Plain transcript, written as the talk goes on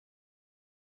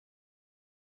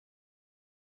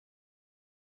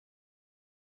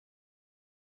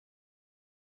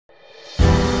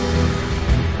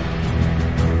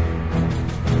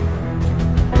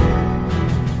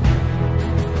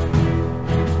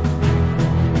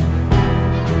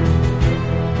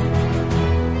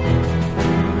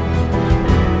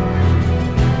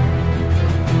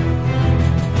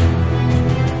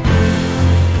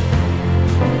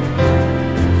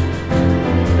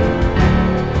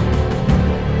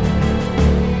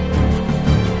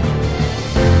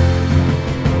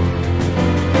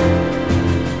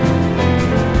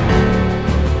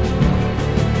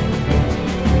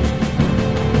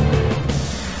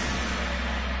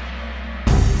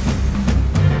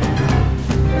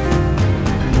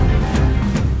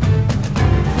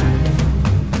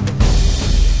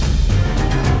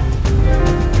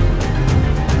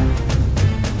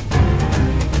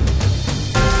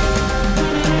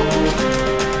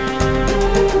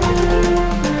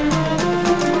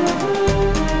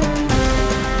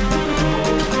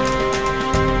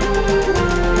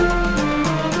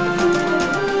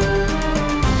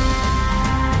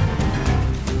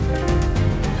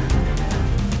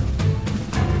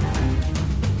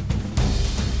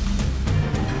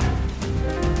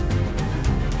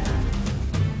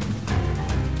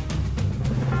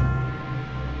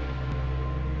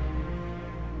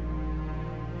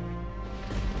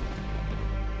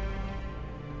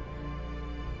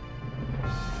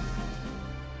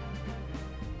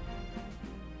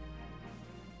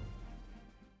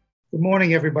Good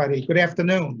morning, everybody. Good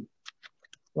afternoon.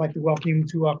 I'd like to welcome you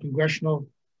to our Congressional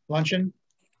Luncheon.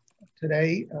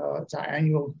 Today, it's our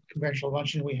annual Congressional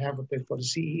Luncheon we have for the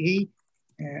CEE.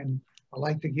 And I'd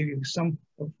like to give you some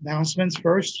announcements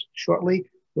first, shortly.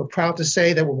 We're proud to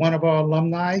say that one of our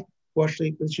alumni,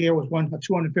 fortunately this year, was won a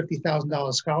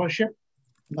 $250,000 scholarship.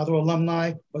 Another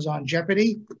alumni was on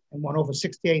Jeopardy and won over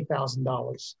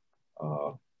 $68,000.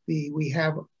 We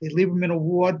have the Lieberman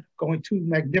Award going to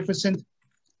magnificent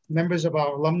members of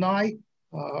our alumni.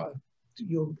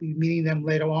 You'll be meeting them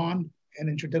later on, and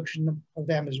introduction of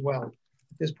them as well.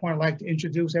 At this point, I'd like to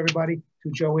introduce everybody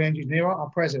to Joanne Genero, our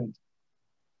president.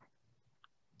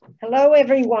 Hello,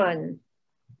 everyone.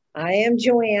 I am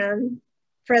Joanne,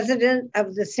 president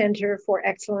of the Center for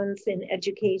Excellence in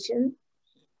Education,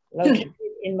 located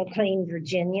in McLean,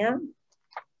 Virginia.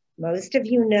 Most of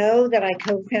you know that I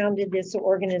co-founded this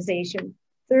organization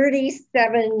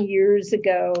 37 years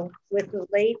ago with the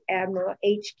late Admiral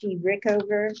H.G.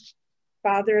 Rickover,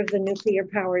 father of the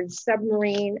nuclear-powered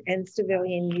submarine and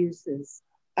civilian uses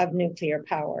of nuclear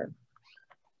power.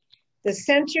 The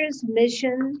center's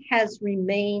mission has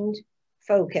remained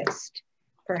focused.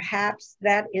 Perhaps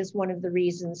that is one of the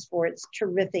reasons for its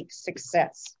terrific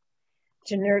success: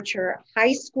 to nurture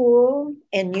high school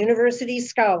and university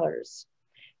scholars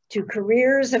to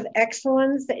careers of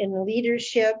excellence in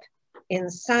leadership in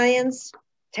science,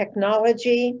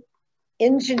 technology,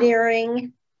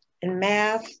 engineering, and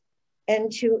math, and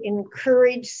to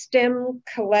encourage STEM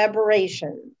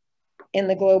collaboration in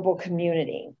the global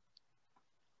community.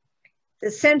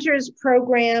 The center's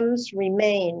programs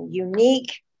remain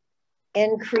unique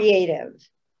and creative,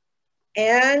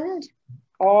 and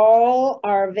all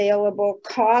are available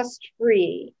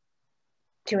cost-free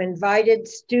to invited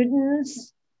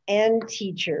students and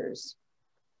teachers,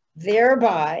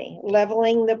 thereby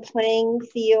leveling the playing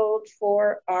field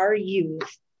for our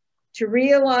youth to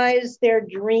realize their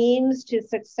dreams to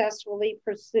successfully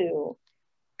pursue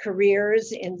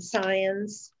careers in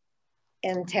science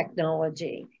and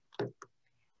technology.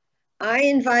 I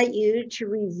invite you to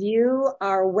review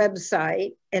our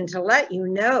website and to let you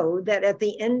know that at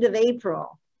the end of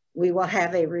April, we will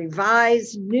have a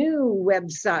revised new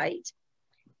website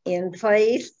in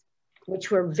place,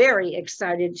 which we're very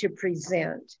excited to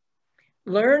present.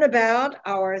 Learn about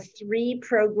our 3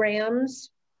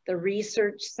 programs: the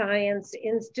Research Science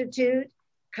Institute,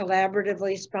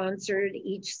 collaboratively sponsored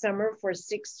each summer for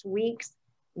 6 weeks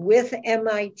with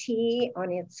MIT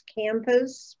on its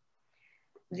campus;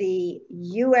 the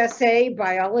USA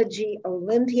Biology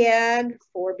Olympiad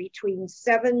for between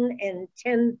 7,000 and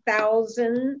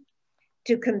 10,000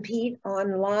 to compete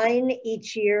online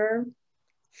each year;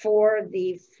 for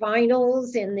the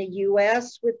finals in the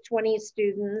US with 20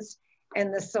 students,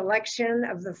 and the selection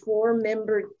of the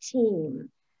 4-member team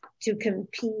to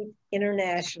compete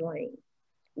internationally,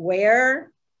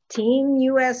 where Team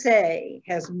USA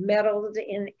has medaled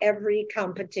in every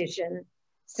competition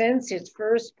since its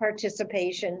first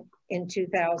participation in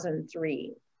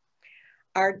 2003.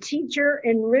 Our teacher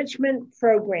enrichment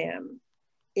program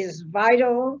is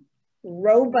vital,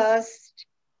 robust,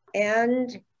 and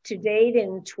to date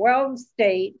in 12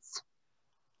 states,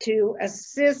 to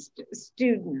assist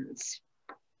students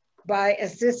by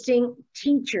assisting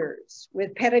teachers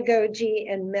with pedagogy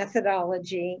and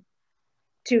methodology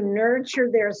to nurture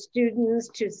their students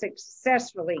to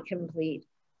successfully complete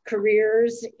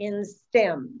careers in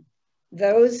STEM,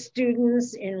 those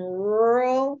students in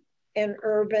rural and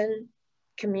urban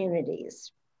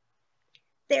communities.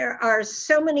 There are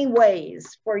so many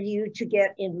ways for you to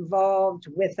get involved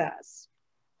with us: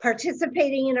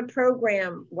 participating in a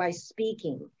program by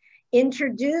speaking,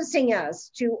 introducing us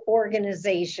to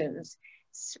organizations,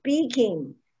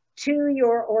 speaking to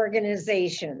your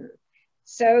organization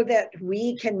so that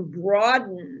we can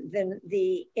broaden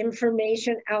the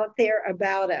information out there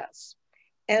about us.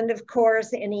 And of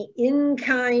course, any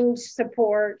in-kind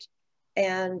support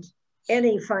and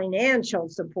any financial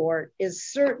support is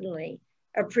certainly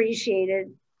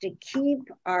appreciated to keep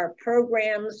our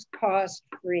programs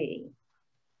cost-free.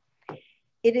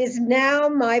 It is now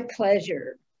my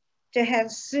pleasure to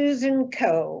have Susan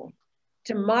Coe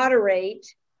to moderate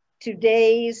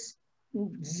today's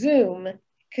Zoom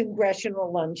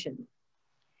Congressional Luncheon.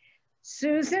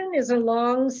 Susan is a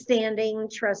long-standing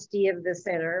trustee of the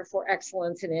Center for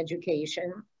Excellence in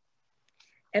Education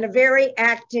and a very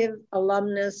active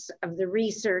alumnus of the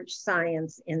Research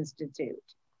Science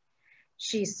Institute.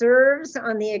 She serves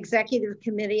on the executive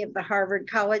committee of the Harvard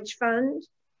College Fund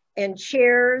and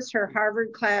chairs her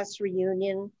Harvard Class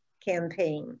Reunion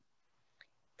campaign.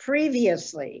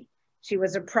 Previously, she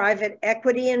was a private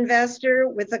equity investor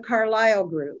with the Carlyle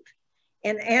Group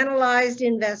and analyzed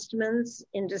investments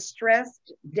in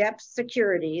distressed debt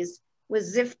securities with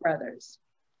Ziff Brothers.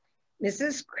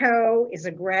 Mrs. Crow is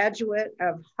a graduate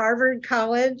of Harvard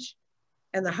College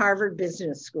and the Harvard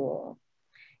Business School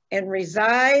and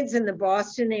resides in the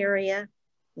Boston area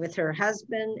with her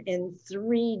husband and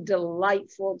 3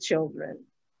 delightful children.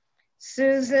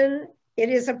 Susan, it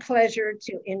is a pleasure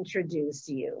to introduce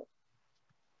you.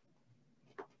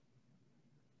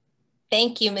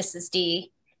 Thank you, Mrs.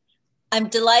 D. I'm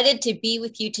delighted to be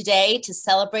with you today to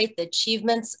celebrate the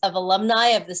achievements of alumni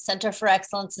of the Center for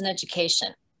Excellence in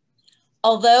Education.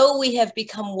 Although we have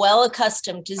become well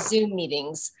accustomed to Zoom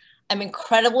meetings, I'm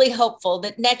incredibly hopeful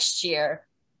that next year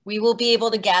we will be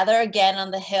able to gather again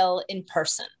on the Hill in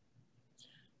person.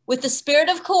 With the spirit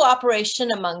of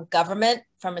cooperation among government,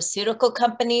 pharmaceutical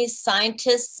companies,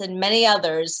 scientists, and many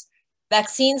others,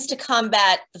 vaccines to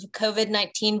combat the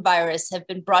COVID-19 virus have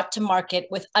been brought to market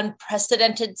with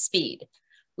unprecedented speed,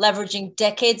 leveraging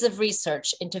decades of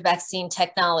research into vaccine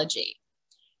technology.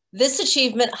 This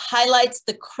achievement highlights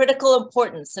the critical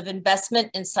importance of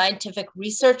investment in scientific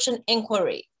research and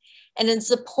inquiry, and in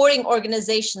supporting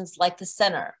organizations like the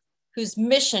Center, whose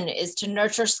mission is to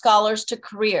nurture scholars to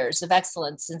careers of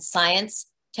excellence in science,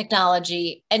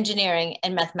 technology, engineering,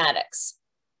 and mathematics.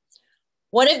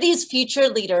 One of these future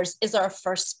leaders is our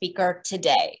first speaker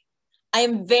today. I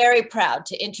am very proud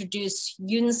to introduce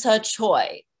Yunseo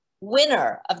Choi,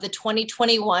 winner of the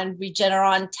 2021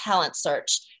 Regeneron Talent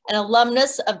Search and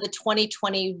alumnus of the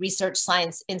 2020 Research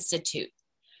Science Institute.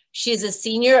 She is a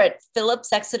senior at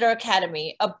Phillips Exeter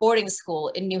Academy, a boarding school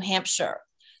in New Hampshire,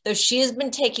 though she has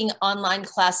been taking online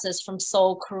classes from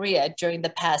Seoul, Korea during the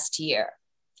past year.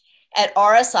 At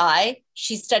RSI,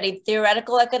 she studied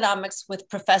theoretical economics with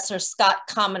Professor Scott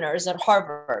Commoners at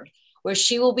Harvard, where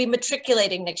she will be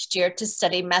matriculating next year to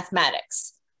study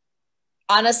mathematics.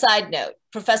 On a side note,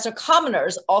 Professor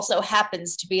Commoners also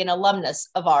happens to be an alumnus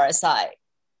of RSI.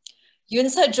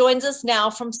 Yunseo joins us now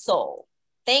from Seoul.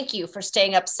 Thank you for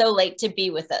staying up so late to be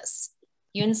with us.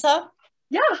 Yunseo?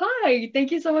 Yeah, hi.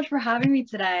 Thank you so much for having me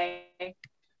today.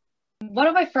 One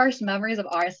of my first memories of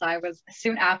RSI was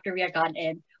soon after we had gotten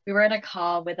in. We were in a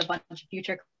call with a bunch of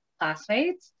future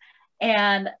classmates,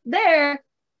 and there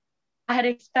I had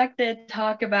expected to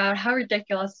talk about how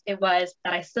ridiculous it was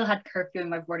that I still had curfew in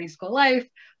my boarding school life,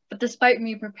 but despite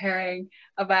me preparing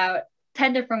about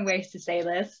 10 different ways to say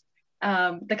this,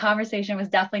 the conversation was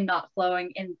definitely not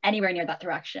flowing in anywhere near that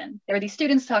direction. There were these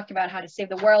students talking about how to save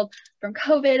the world from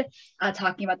COVID,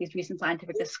 talking about these recent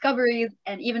scientific discoveries,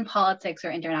 and even politics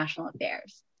or international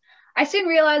affairs. I soon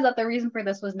realized that the reason for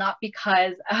this was not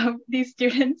because of these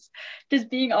students just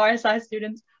being RSI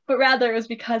students, but rather it was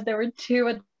because there were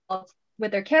 2 adults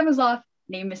with their cameras off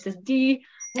named Mrs. D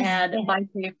and my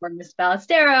name for Miss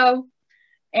Ballestero.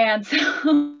 And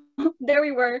so there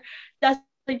we were,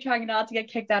 desperately trying not to get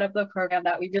kicked out of the program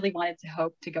that we really wanted to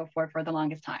hope to go for the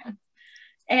longest time.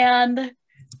 And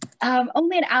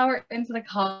only an hour into the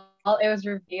call, it was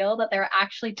revealed that there were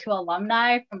actually 2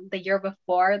 alumni from the year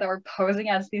before that were posing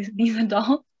as these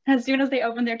adults. As soon as they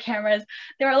opened their cameras,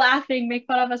 they were laughing, making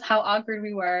fun of us, how awkward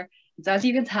we were. And so as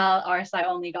you can tell, RSI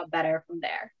only got better from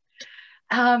there.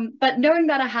 But knowing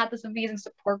that I had this amazing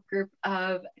support group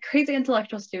of crazy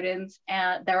intellectual students,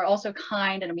 and they were also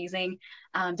kind and amazing,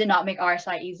 did not make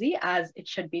RSI easy, as it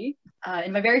should be.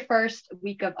 In my very first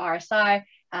week of RSI,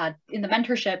 in the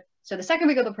mentorship, so the second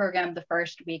week of the program, the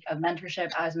first week of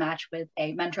mentorship, I was matched with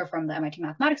a mentor from the MIT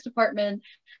mathematics department,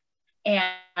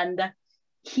 and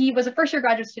he was a first-year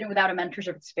graduate student without a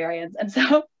mentorship experience. And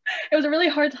so it was a really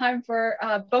hard time for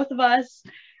both of us.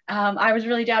 I was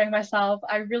really doubting myself.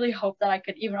 I really hoped that I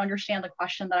could even understand the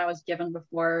question that I was given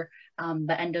before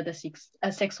the end of the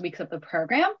 6 weeks of the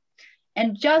program.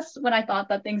 And just when I thought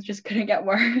that things just couldn't get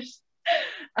worse,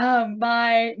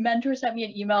 my mentor sent me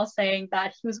an email saying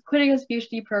that he was quitting his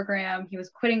PhD program, he was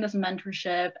quitting this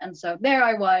mentorship, and so there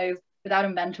I was without a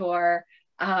mentor,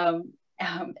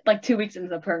 like 2 weeks into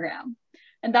the program.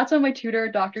 And that's when my tutor,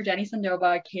 Dr. Jenny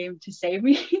Sandoba, came to save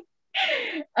me.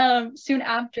 Soon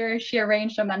after, she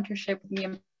arranged a mentorship with me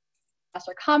and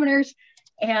Professor Commoners,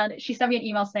 and she sent me an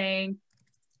email saying,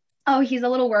 oh, he's a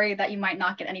little worried that you might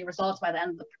not get any results by the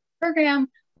end of the program,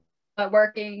 but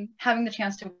having the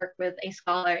chance to work with a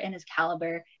scholar in his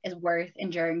caliber is worth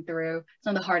enduring through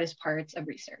some of the hardest parts of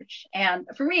research. And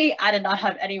for me, I did not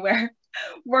have anywhere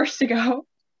worse to go.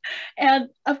 And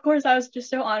of course, I was just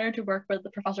so honored to work with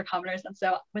the Professor Commoners. And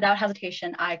so without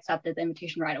hesitation, I accepted the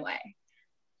invitation right away.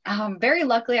 Very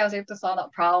luckily, I was able to solve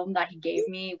that problem that he gave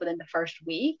me within the first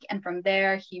week. And from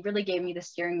there, he really gave me the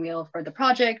steering wheel for the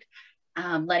project,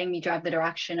 letting me drive the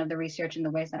direction of the research in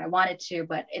the ways that I wanted to,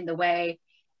 but in the way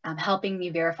helping me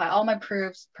verify all my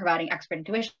proofs, providing expert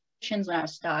intuitions when I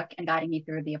was stuck, and guiding me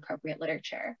through the appropriate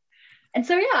literature. And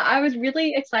so, yeah, I was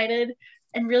really excited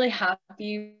and really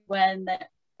happy when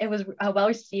it was well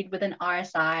received within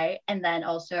RSI and then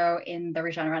also in the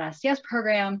Regeneron STS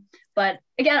program. But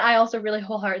again, I also really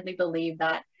wholeheartedly believe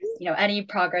that, you know, any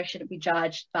progress shouldn't be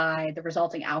judged by the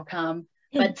resulting outcome.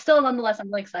 But still, nonetheless, I'm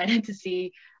really excited to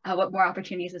see what more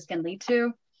opportunities this can lead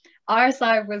to.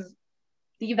 RSI was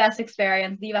the best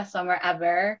experience, the best summer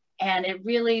ever. And it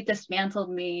really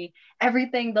dismantled me.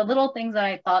 Everything, the little things that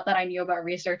I thought that I knew about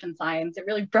research and science, it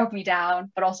really broke me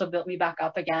down, but also built me back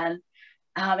up again.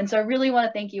 And so I really want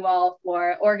to thank you all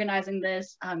for organizing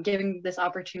this, giving this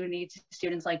opportunity to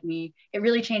students like me. It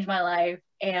really changed my life.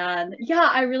 And yeah,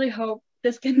 I really hope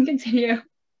this can continue.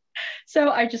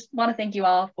 So I just want to thank you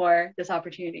all for this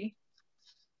opportunity.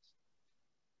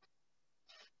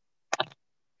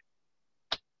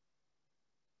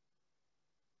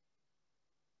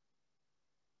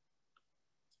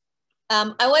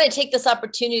 I want to take this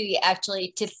opportunity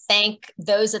actually to thank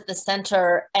those at the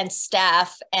center and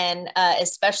staff, and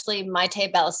especially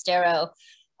Maite Ballestero.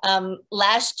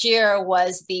 Last year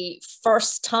was the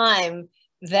first time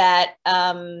that,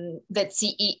 that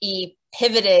CEE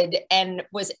pivoted and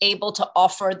was able to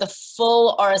offer the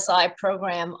full RSI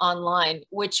program online,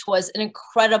 which was an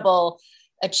incredible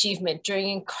achievement during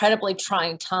incredibly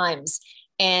trying times.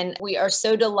 And we are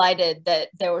so delighted that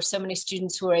there were so many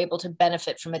students who were able to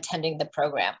benefit from attending the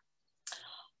program.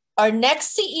 Our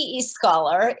next CEE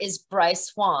scholar is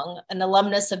Bryce Hwang, an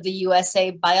alumnus of the USA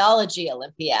Biology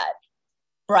Olympiad.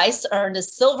 Bryce earned a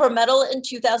silver medal in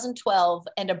 2012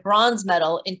 and a bronze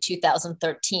medal in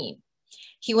 2013.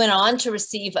 He went on to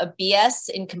receive a BS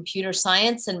in computer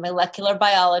science and molecular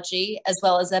biology, as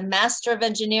well as a Master of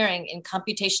Engineering in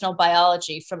computational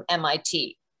biology from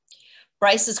MIT.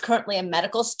 Bryce is currently a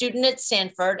medical student at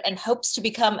Stanford and hopes to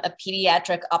become a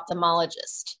pediatric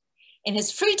ophthalmologist. In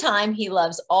his free time, he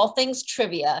loves all things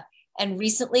trivia and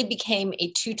recently became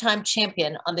a two-time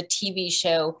champion on the TV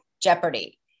show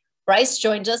Jeopardy. Bryce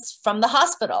joins us from the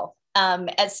hospital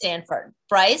at Stanford.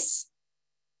 Bryce?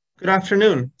 Good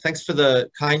afternoon. Thanks for the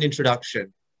kind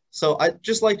introduction. So I'd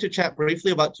just like to chat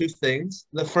briefly about two things.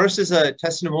 The first is a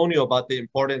testimonial about the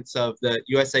importance of the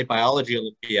USA Biology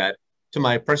Olympiad to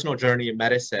my personal journey in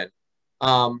medicine.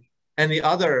 And the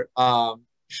other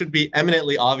should be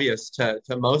eminently obvious to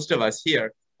most of us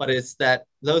here, but it's that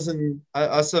those of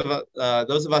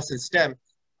us in STEM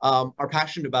are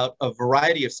passionate about a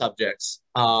variety of subjects,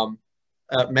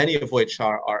 many of which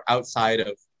are outside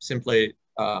of simply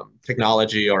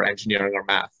technology or engineering or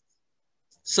math.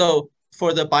 So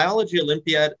for the Biology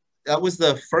Olympiad, that was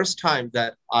the first time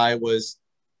that I was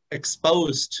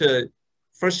exposed to,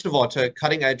 first of all, to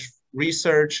cutting edge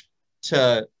research,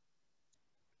 to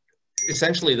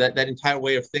essentially that entire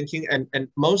way of thinking, and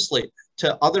mostly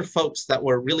to other folks that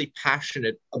were really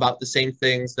passionate about the same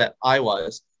things that I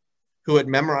was, who had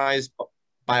memorized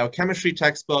biochemistry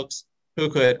textbooks, who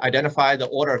could identify the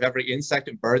order of every insect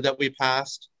and bird that we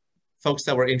passed, folks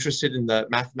that were interested in the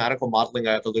mathematical modeling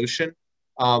of evolution.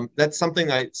 That's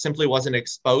something I simply wasn't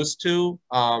exposed to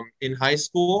in high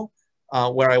school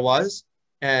where I was,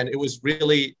 and it was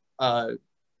really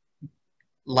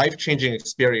life-changing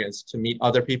experience to meet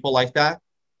other people like that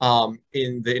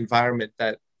in the environment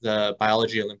that the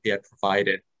Biology Olympiad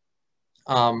provided.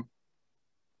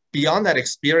 Beyond that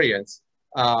experience,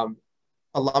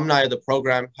 alumni of the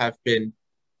program have been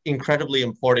incredibly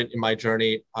important in my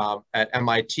journey at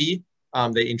MIT.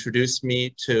 They introduced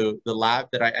me to the lab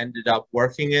that I ended up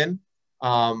working in.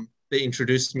 They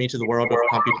introduced me to the world of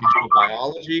computational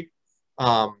biology,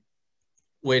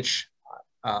 which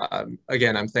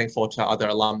again, I'm thankful to other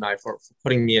alumni for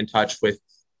putting me in touch with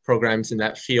programs in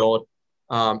that field.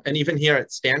 And even here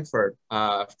at Stanford,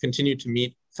 I've continued to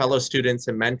meet fellow students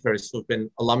and mentors who've been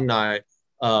alumni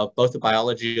of both the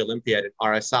Biology Olympiad and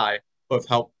RSI, who have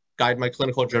helped guide my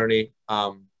clinical journey,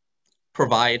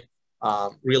 provide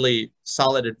really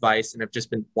solid advice, and have just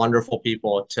been wonderful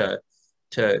people to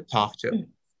talk to.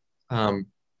 And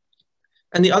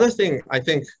the other thing, I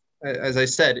think, as I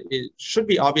said, it should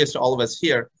be obvious to all of us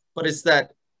here, but it's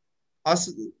that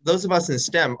those of us in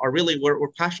STEM are really, we're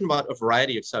passionate about a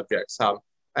variety of subjects.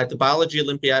 At the Biology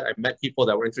Olympiad, I met people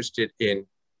that were interested in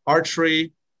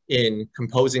archery, in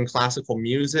composing classical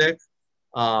music,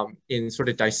 in sort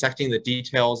of dissecting the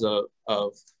details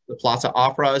of the plots of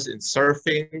operas, in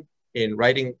surfing, in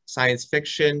writing science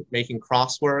fiction, making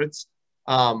crosswords.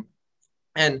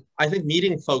 And I think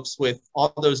meeting folks with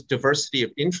all those diversity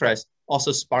of interests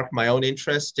also sparked my own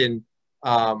interest in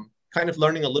kind of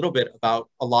learning a little bit about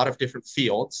a lot of different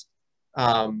fields.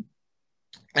 And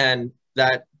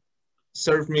that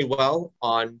served me well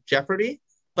on Jeopardy,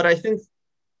 but I think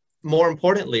more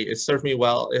importantly, it has served me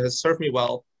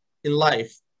well in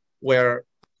life, where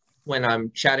when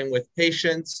I'm chatting with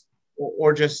patients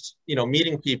or just,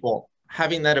 meeting people,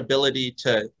 having that ability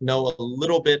to know a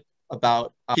little bit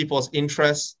about people's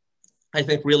interests, I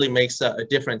think really makes a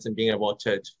difference in being able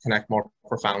to connect more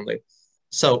profoundly.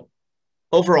 So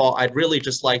overall, I'd really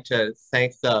just like to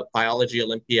thank the Biology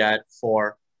Olympiad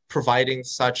for providing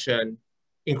such an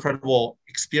incredible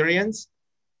experience.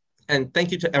 And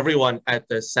thank you to everyone at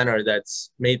the center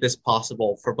that's made this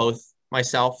possible for both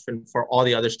myself and for all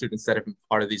the other students that have been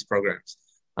part of these programs.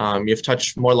 You've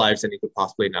touched more lives than you could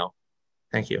possibly know.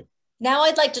 Thank you. Now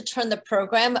I'd like to turn the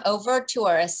program over to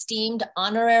our esteemed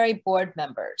honorary board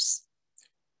members.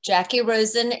 Jacky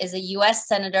Rosen is a U.S.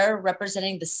 Senator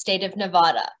representing the state of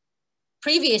Nevada.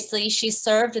 Previously, she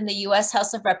served in the U.S.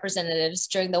 House of Representatives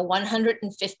during the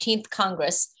 115th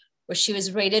Congress, where she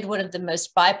was rated one of the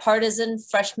most bipartisan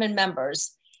freshman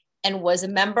members and was a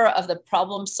member of the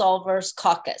Problem Solvers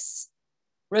Caucus.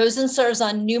 Rosen serves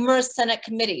on numerous Senate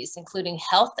committees, including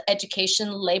Health,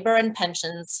 Education, Labor and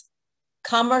Pensions,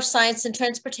 Commerce, Science and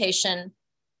Transportation,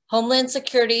 Homeland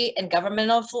Security and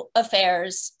Governmental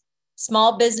Affairs,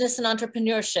 Small Business and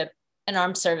Entrepreneurship, and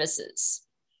Armed Services.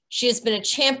 She has been a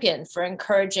champion for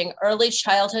encouraging early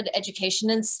childhood education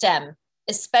in STEM,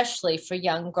 especially for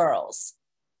young girls.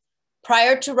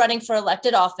 Prior to running for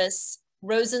elected office,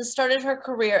 Rosen started her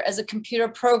career as a computer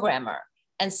programmer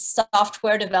and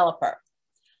software developer.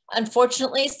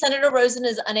 Unfortunately, Senator Rosen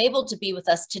is unable to be with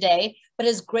us today, but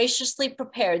has graciously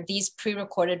prepared these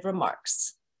pre-recorded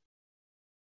remarks.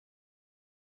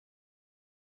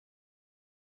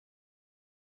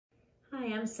 Hi,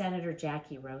 I'm Senator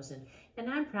Jacky Rosen, and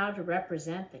I'm proud to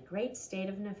represent the great state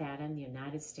of Nevada in the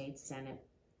United States Senate.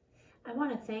 I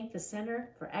want to thank the Center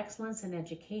for Excellence in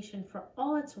Education for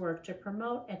all its work to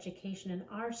promote education in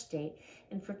our state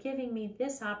and for giving me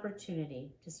this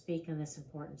opportunity to speak on this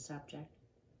important subject.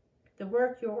 The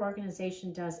work your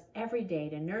organization does every day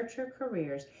to nurture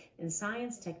careers in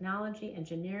science, technology,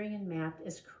 engineering, and math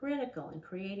is critical in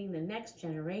creating the next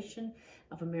generation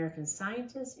of American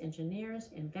scientists, engineers,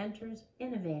 inventors,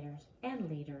 innovators, and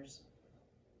leaders.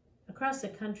 Across the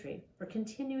country, we're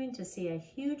continuing to see a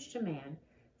huge demand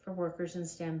for workers in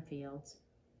STEM fields.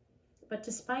 But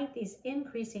despite these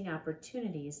increasing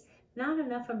opportunities, not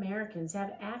enough Americans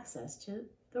have access to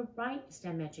the right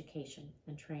STEM education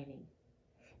and training.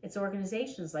 It's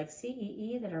organizations like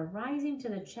CEE that are rising to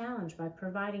the challenge by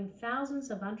providing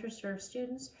thousands of underserved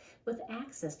students with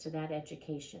access to that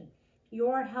education.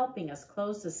 You're helping us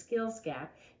close the skills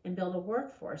gap and build a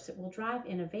workforce that will drive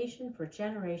innovation for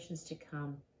generations to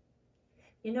come.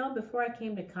 You know, before I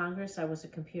came to Congress, I was a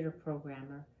computer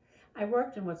programmer. I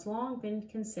worked in what's long been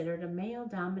considered a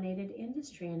male-dominated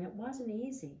industry, and it wasn't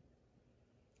easy.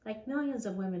 Like millions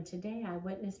of women today, I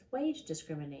witnessed wage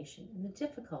discrimination and the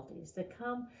difficulties that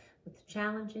come with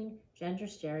challenging gender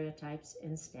stereotypes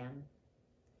in STEM.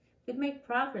 We've made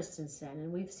progress since then,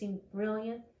 and we've seen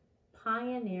brilliant,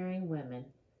 pioneering women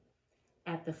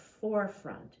at the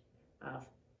forefront of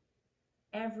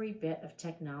every bit of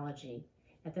technology,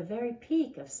 at the very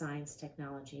peak of science,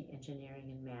 technology, engineering,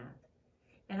 and math.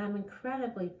 And I'm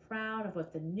incredibly proud of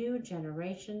what the new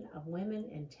generation of women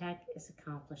in tech is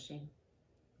accomplishing.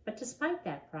 But despite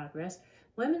that progress,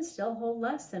 women still hold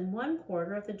less than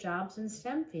 1/4 of the jobs in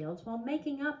STEM fields while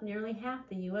making up nearly half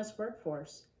the U.S.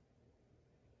 workforce.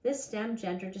 This STEM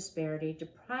gender disparity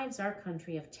deprives our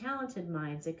country of talented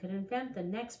minds that could invent the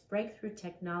next breakthrough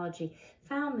technology,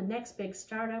 found the next big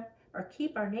startup, or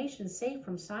keep our nation safe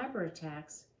from cyber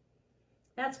attacks.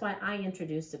 That's why I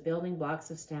introduced the Building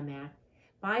Blocks of STEM Act,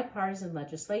 bipartisan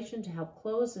legislation to help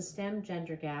close the STEM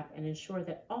gender gap and ensure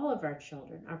that all of our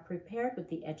children are prepared with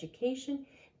the education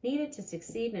needed to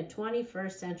succeed in a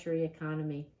 21st century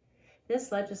economy.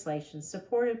 This legislation,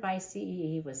 supported by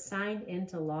CEE, was signed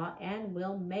into law and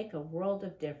will make a world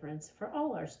of difference for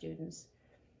all our students.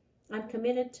 I'm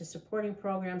committed to supporting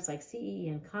programs like CEE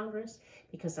in Congress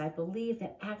because I believe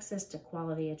that access to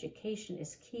quality education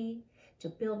is key to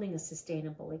building a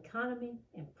sustainable economy,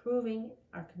 improving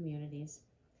our communities.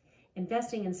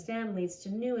 Investing in STEM leads to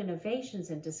new innovations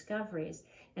and discoveries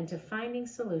and to finding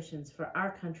solutions for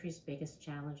our country's biggest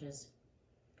challenges.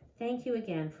 Thank you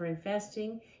again for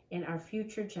investing in our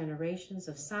future generations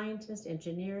of scientists,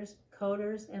 engineers,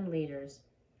 coders, and leaders.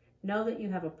 Know that you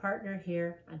have a partner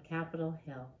here on Capitol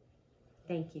Hill.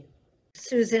 Thank you.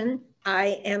 Susan,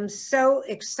 I am so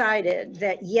excited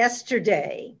that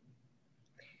yesterday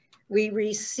we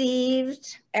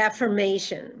received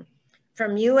affirmation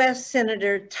from U.S.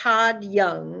 Senator Todd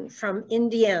Young from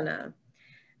Indiana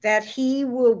that he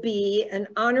will be an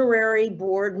honorary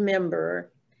board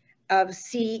member of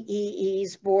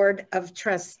CEE's Board of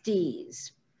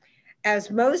Trustees.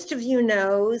 As most of you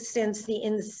know, since the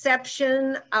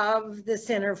inception of the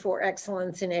Center for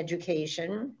Excellence in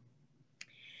Education,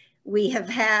 we have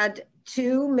had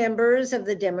 2 members of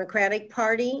the Democratic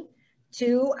Party,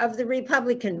 2 of the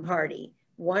Republican Party,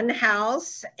 1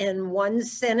 House and 1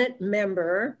 Senate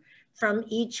member from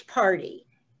each party.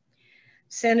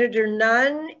 Senator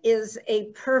Nunn is a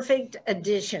perfect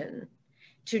addition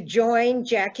to join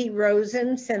Jacky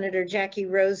Rosen, Senator Jacky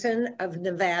Rosen of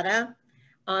Nevada,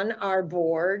 on our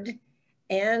board,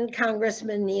 and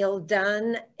Congressman Neal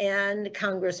Dunn and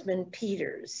Congressman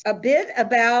Peters. A bit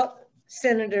about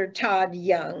Senator Todd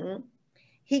Young.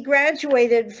 He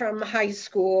graduated from high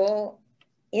school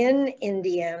in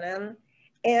Indiana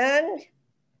and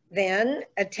then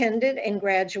attended and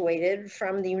graduated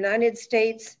from the United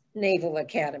States Naval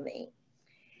Academy.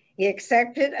 He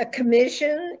accepted a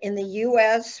commission in the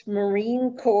U.S.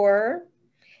 Marine Corps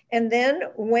and then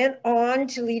went on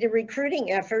to lead a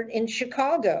recruiting effort in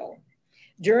Chicago.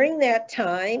 During that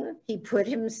time, he put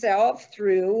himself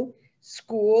through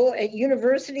school at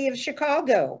University of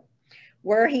Chicago,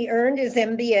 where he earned his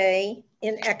MBA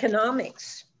in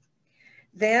economics.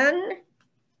 Then,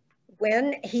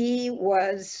 when he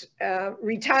was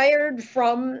retired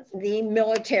from the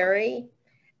military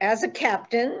as a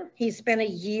captain, he spent a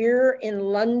year in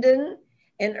London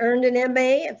and earned an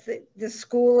MA at the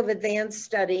School of Advanced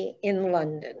Study in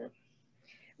London.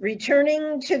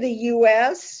 Returning to the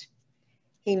US,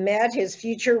 he met his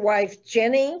future wife,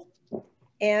 Jenny,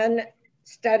 and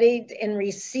studied and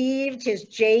received his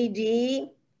JD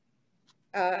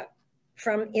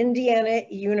from Indiana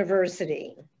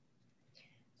University.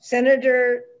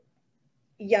 Senator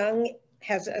Young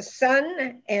has a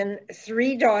son and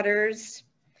 3 daughters.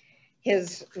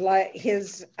 His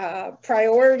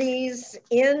priorities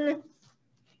in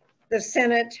the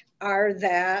Senate are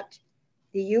that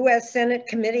the U.S. Senate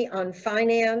Committee on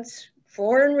Finance,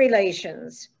 Foreign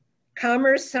Relations,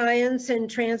 Commerce, Science, and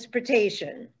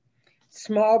Transportation,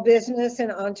 Small Business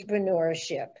and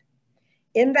Entrepreneurship.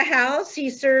 In the House, he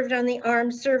served on the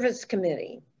Armed Service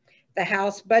Committee, the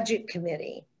House Budget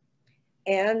Committee,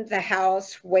 and the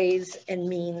House Ways and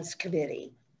Means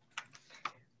Committee.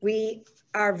 We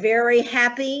are very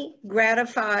happy,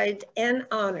 gratified, and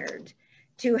honored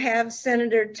to have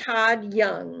Senator Todd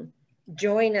Young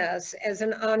join us as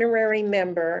an honorary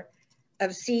member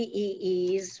of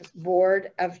CEE's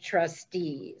Board of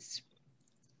Trustees.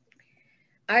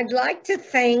 I'd like to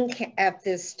thank at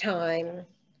this time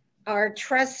our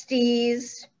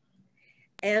trustees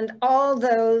and all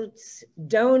those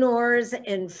donors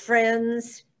and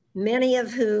friends, many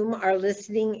of whom are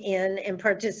listening in and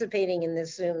participating in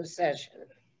this Zoom session.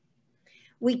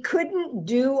 We couldn't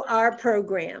do our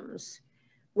programs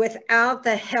without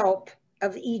the help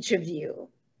of each of you.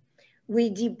 We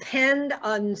depend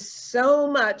on so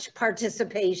much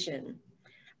participation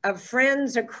of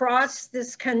friends across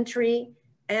this country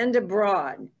and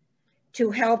abroad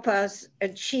to help us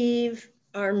achieve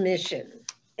our mission.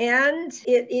 And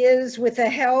it is with the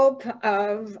help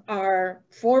of our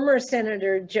former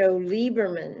Senator Joe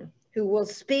Lieberman, who will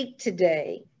speak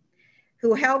today,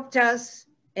 who helped us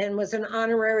and was an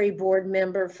honorary board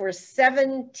member for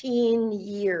 17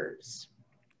 years,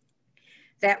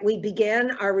 that we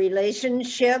began our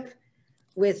relationship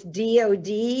with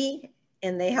DOD,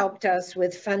 and they helped us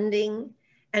with funding.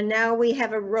 And now we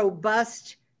have a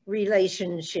robust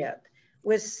relationship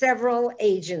with several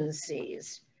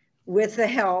agencies, with the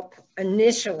help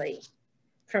initially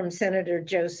from Senator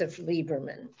Joseph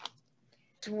Lieberman.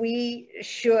 We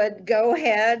should go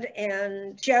ahead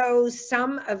and show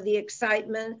some of the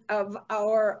excitement of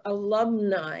our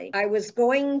alumni. I was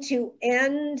going to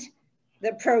end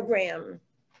the program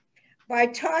by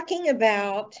talking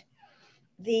about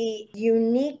the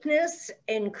uniqueness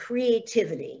and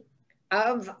creativity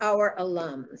of our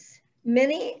alums.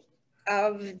 Many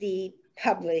of the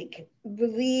public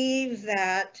believe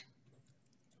that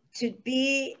to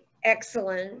be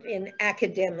excellent in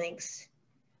academics,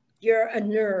 you're a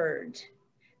nerd,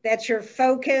 that you're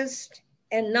focused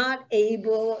and not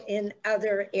able in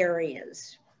other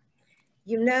areas.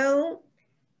 You know,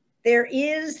 there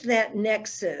is that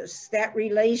nexus, that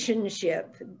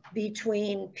relationship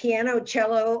between piano,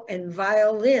 cello, and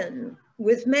violin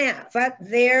with math. But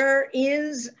there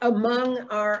is among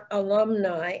our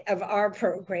alumni of our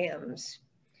programs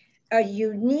a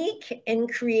unique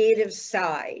and creative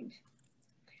side.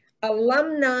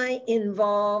 Alumni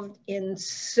involved in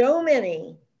so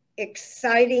many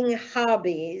exciting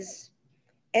hobbies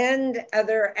and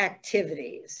other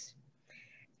activities.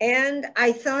 And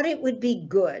I thought it would be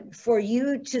good for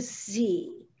you to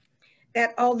see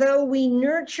that although we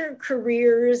nurture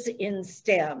careers in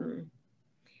STEM,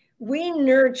 we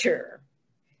nurture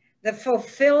the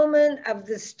fulfillment of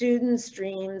the students'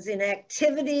 dreams in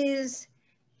activities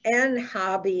and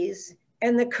hobbies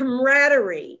and the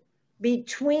camaraderie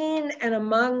between and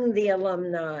among the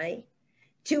alumni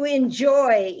to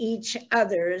enjoy each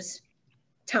other's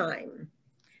time.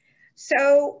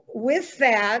 So with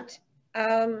that,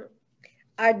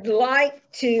 I'd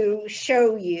like to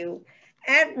show you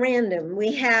at random,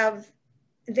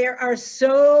 there are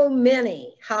so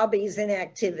many hobbies and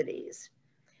activities,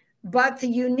 but the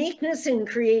uniqueness in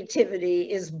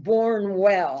creativity is born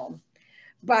well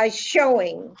by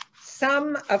showing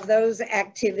some of those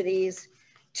activities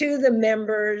to the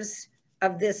members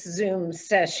of this Zoom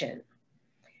session.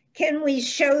 Can we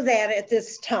show that at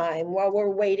this time while we're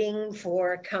waiting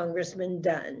for Congressman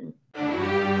Dunn?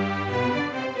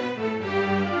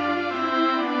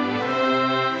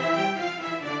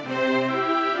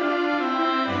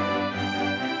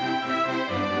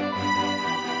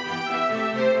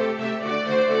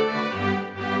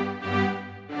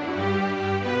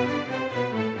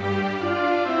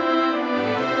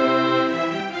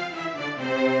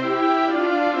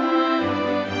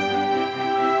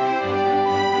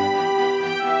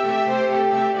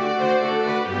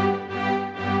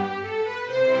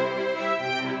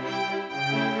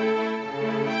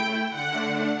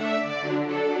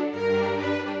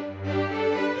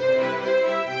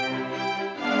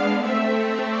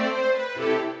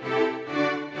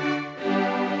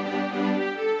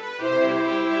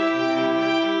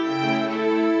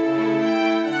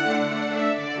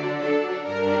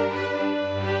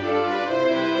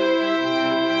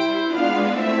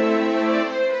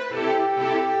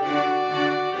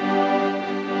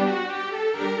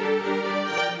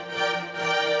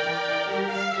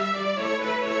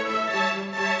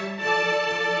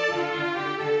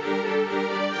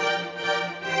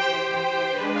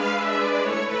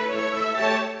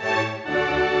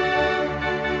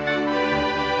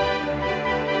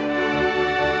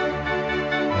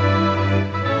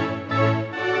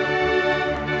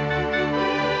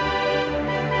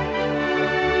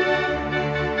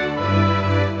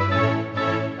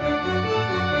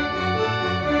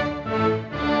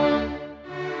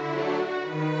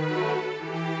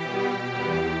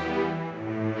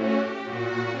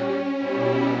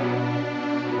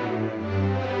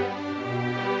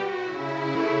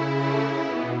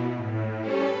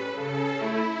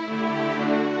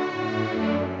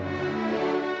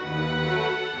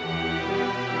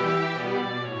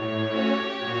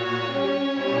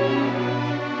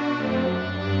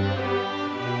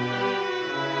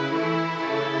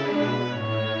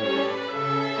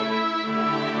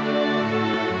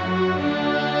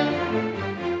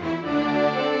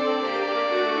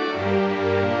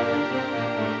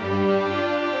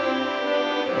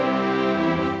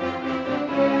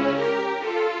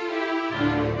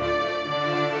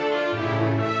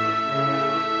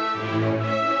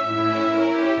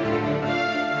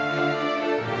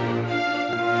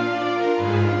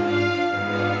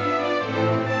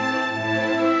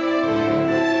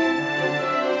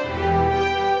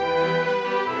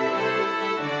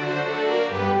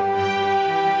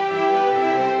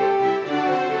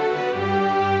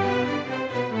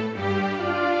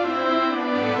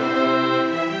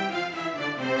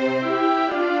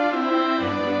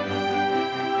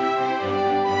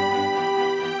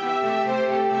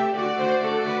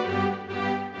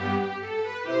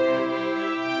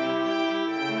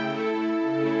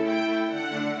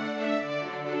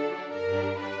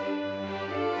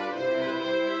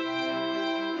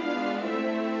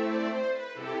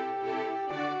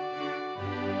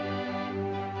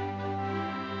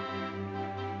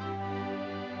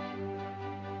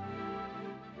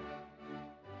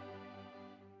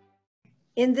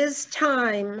 In this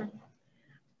time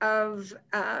of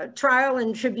trial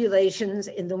and tribulations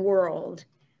in the world,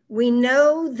 we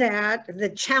know that the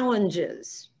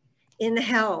challenges in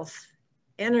health,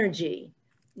 energy,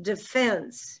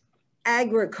 defense,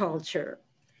 agriculture,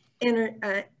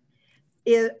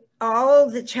 all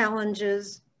the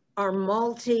challenges are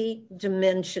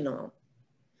multi-dimensional.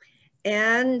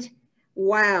 And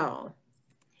wow,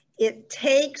 it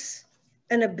takes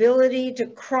an ability to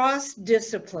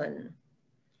cross-discipline.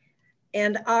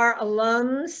 And our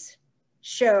alums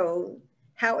show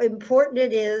how important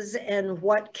it is and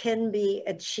what can be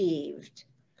achieved.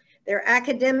 Their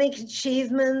academic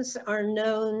achievements are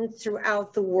known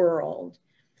throughout the world,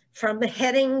 from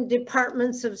heading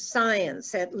departments of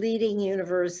science at leading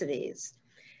universities,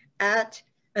 at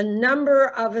a number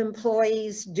of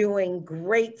employees doing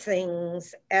great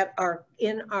things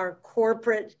in our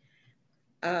corporate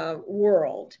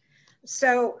world.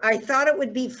 So I thought it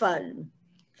would be fun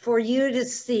for you to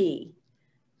see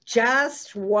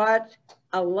just what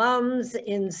alums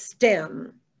in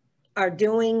STEM are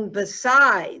doing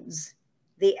besides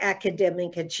the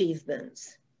academic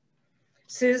achievements.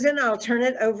 Susan, I'll turn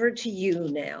it over to you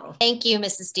now. Thank you,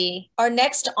 Mrs. D. Our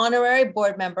next honorary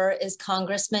board member is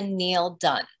Congressman Neal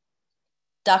Dunn.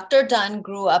 Dr. Dunn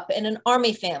grew up in an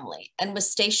Army family and was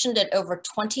stationed at over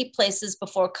 20 places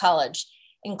before college,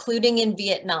 including in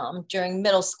Vietnam during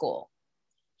middle school.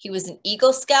 He was an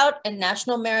Eagle Scout and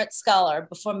National Merit Scholar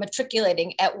before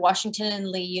matriculating at Washington and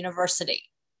Lee University.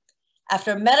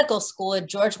 After medical school at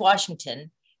George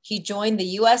Washington, he joined the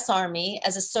U.S. Army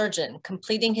as a surgeon,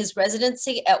 completing his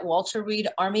residency at Walter Reed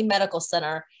Army Medical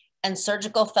Center and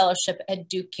surgical fellowship at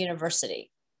Duke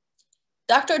University.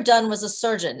 Dr. Dunn was a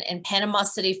surgeon in Panama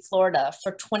City, Florida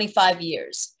for 25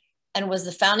 years and was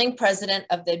the founding president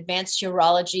of the Advanced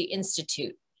Urology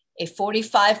Institute, a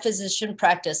 45-physician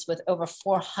practice with over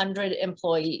 400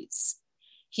 employees.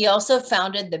 He also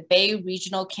founded the Bay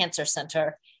Regional Cancer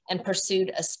Center and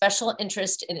pursued a special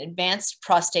interest in advanced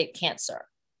prostate cancer.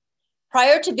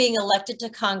 Prior to being elected to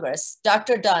Congress,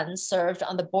 Dr. Dunn served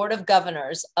on the Board of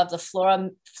Governors of the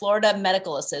Florida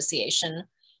Medical Association,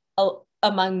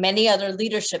 among many other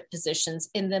leadership positions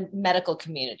in the medical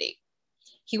community.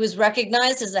 He was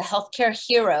recognized as a healthcare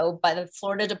hero by the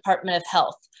Florida Department of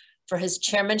Health for his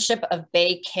chairmanship of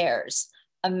Bay Cares,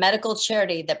 a medical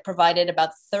charity that provided about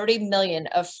 $30 million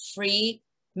of free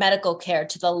medical care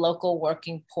to the local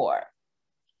working poor.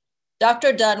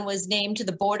 Dr. Dunn was named to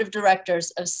the board of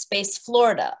directors of Space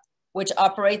Florida, which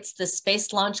operates the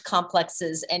space launch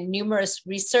complexes and numerous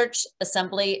research,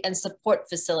 assembly, and support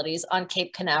facilities on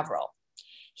Cape Canaveral.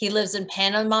 He lives in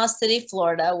Panama City,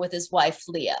 Florida with his wife,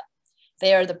 Leah.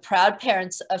 They are the proud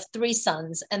parents of 3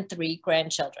 sons and 3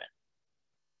 grandchildren.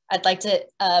 I'd like to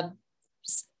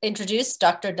introduce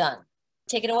Dr. Dunn.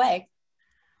 Take it away.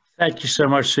 Thank you so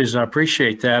much, Susan. I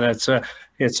appreciate that.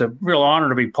 It's a real honor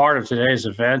to be part of today's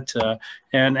event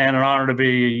and an honor to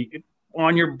be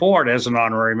on your board as an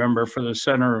honorary member for the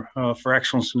Center for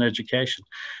Excellence in Education.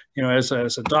 You know, as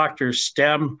a doctor,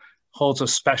 STEM holds a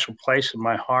special place in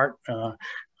my heart.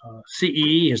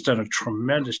 CEE has done a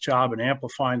tremendous job in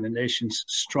amplifying the nation's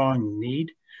strong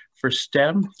need for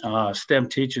STEM. STEM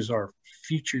teaches our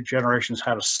future generations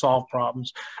how to solve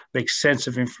problems, make sense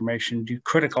of information, do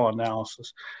critical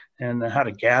analysis, and how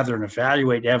to gather and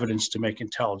evaluate evidence to make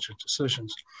intelligent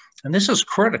decisions. And this is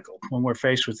critical when we're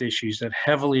faced with issues that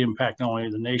heavily impact not only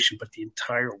the nation, but the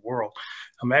entire world.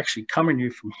 I'm actually coming to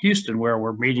you from Houston, where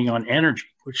we're meeting on energy,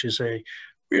 which is a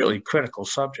really critical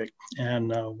subject. And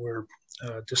we're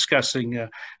discussing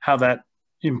how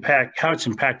it's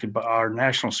impacted by our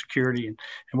national security and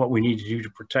what we need to do to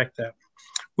protect that.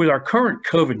 With our current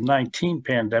COVID-19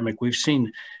 pandemic, we've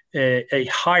seen a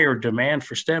higher demand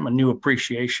for STEM, a new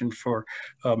appreciation for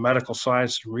medical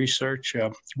science and research.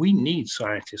 We need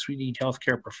scientists, we need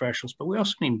healthcare professionals, but we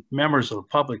also need members of the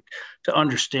public to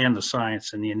understand the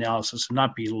science and the analysis and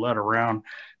not be led around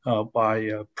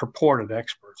by purported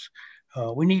experts.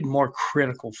 We need more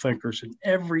critical thinkers in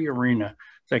every arena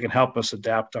that can help us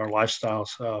adapt our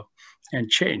lifestyles and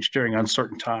change during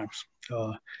uncertain times.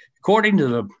 According to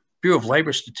the Bureau of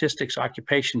Labor Statistics,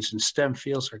 occupations in STEM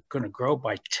fields are going to grow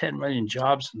by 10 million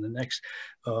jobs in the next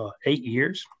 8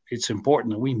 years. It's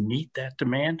important that we meet that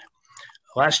demand.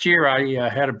 Last year, I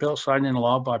had a bill signed into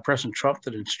law by President Trump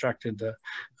that instructed the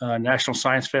National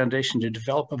Science Foundation to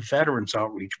develop a veterans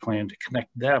outreach plan to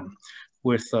connect them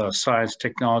with science,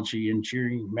 technology,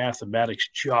 engineering, mathematics,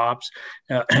 jobs,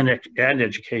 and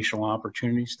educational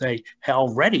opportunities. They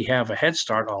already have a head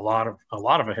start, a lot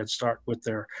of a head start with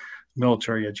their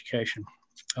military education.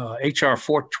 HR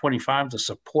 425, the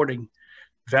Supporting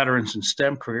Veterans in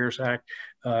STEM Careers Act,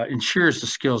 ensures the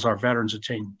skills our veterans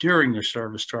attain during their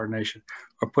service to our nation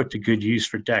are put to good use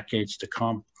for decades to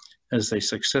come as they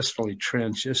successfully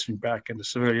transition back into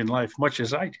civilian life, much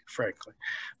as I do, frankly.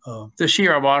 This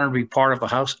year, I'm honored to be part of the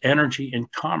House Energy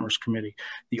and Commerce Committee,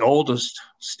 the oldest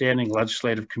standing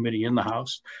legislative committee in the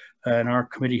House. And our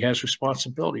committee has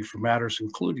responsibility for matters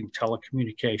including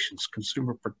telecommunications,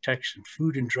 consumer protection,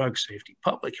 food and drug safety,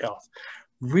 public health,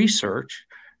 research,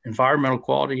 environmental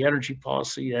quality, energy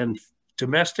policy, and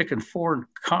domestic and foreign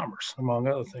commerce, among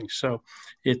other things. So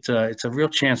it's a real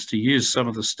chance to use some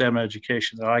of the STEM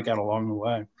education that I got along the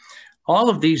way.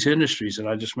 All of these industries that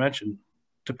I just mentioned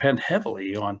depend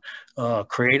heavily on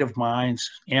creative minds,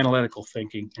 analytical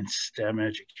thinking, and STEM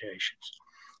education.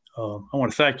 I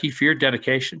want to thank you for your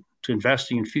dedication to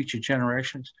investing in future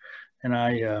generations. And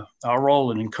our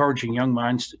role in encouraging young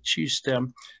minds to choose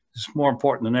STEM is more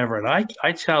important than ever. And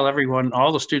I tell everyone,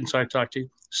 all the students I talk to,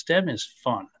 STEM is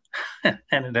fun,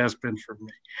 and it has been for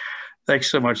me. Thanks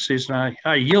so much, Susan.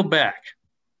 I yield back.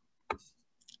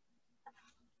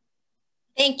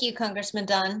 Thank you, Congressman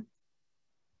Dunn.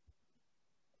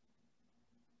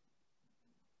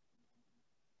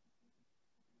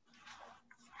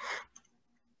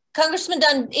 Congressman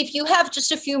Dunn, if you have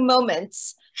just a few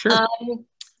moments, sure.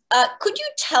 Could you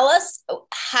tell us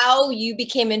how you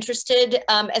became interested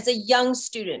as a young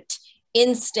student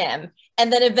in STEM,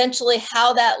 and then eventually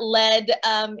how that led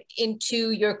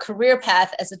into your career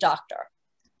path as a doctor?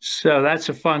 So that's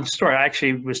a fun story. I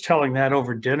actually was telling that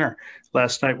over dinner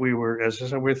last night. We were, as I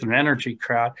said, with an energy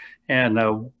crowd, and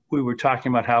we were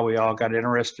talking about how we all got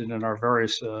interested in our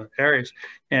various areas,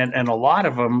 and a lot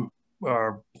of them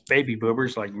are baby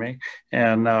boomers like me.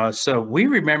 And so we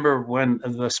remember when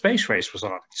the space race was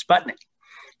on, Sputnik.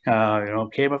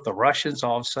 Came up, the Russians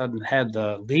all of a sudden had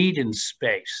the lead in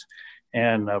space.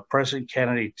 And President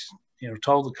Kennedy,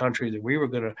 told the country that we were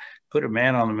going to put a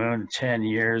man on the moon in 10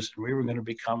 years, and we were going to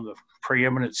become the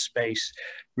preeminent space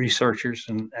researchers.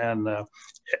 And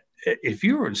if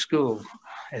you were in school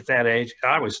at that age,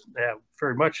 I was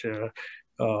very much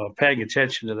paying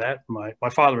attention to that. My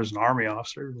father was an Army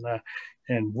officer,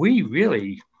 and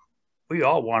we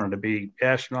all wanted to be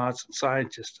astronauts and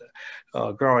scientists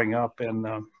growing up.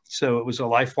 And so it was a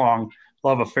lifelong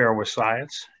love affair with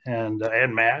science and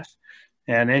math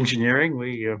and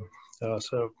engineering.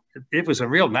 So it was a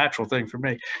real natural thing for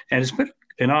me. And it's been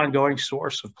an ongoing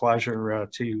source of pleasure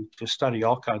to study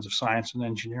all kinds of science and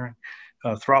engineering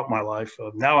throughout my life.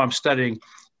 Now I'm studying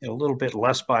a little bit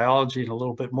less biology and a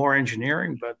little bit more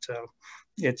engineering, but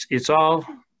it's all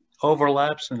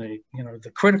overlaps, and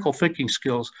the critical thinking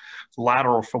skills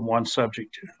lateral from one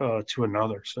subject to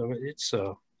another. So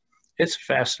it's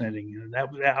fascinating, and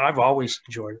that I've always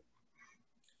enjoyed it.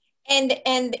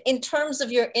 And in terms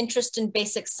of your interest in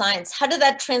basic science, how did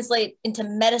that translate into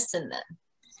medicine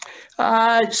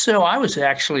then? So I was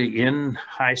actually in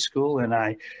high school, and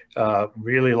I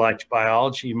really liked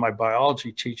biology. My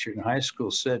biology teacher in high school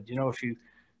said,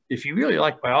 if you really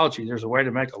like biology, there's a way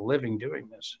to make a living doing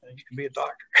this. You can be a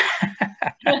doctor.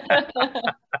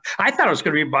 I thought I was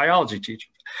going to be a biology teacher.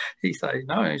 He thought,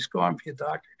 no, just go on and be a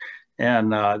doctor.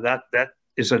 And that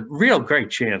is a real great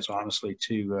chance, honestly,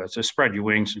 to spread your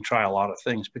wings and try a lot of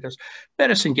things, because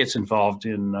medicine gets involved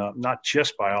in not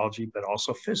just biology, but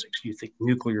also physics. You think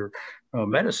nuclear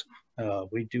medicine.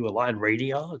 We do a lot in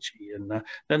radiology, and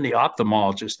then the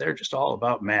ophthalmologists, they're just all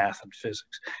about math and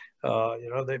physics.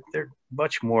 They're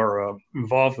much more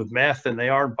involved with math than they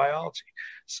are in biology.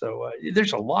 So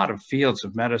there's a lot of fields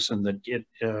of medicine that get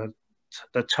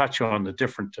that touch on the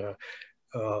different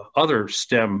other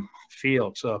STEM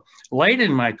fields. Late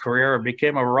in my career, I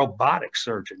became a robotic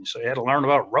surgeon. So I had to learn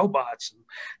about robots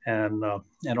and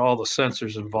all the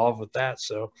sensors involved with that.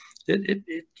 So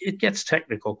it gets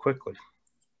technical quickly.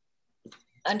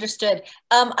 Understood.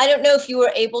 I don't know if you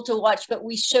were able to watch, but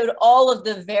we showed all of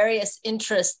the various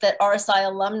interests that RSI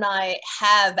alumni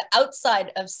have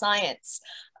outside of science.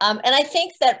 And I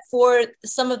think that for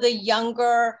some of the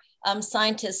younger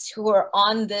scientists who are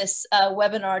on this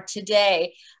webinar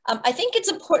today, I think it's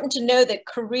important to know that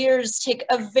careers take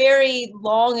a very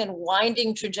long and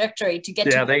winding trajectory to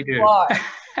get to where you are.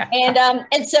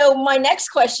 And so my next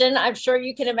question, I'm sure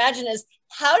you can imagine, is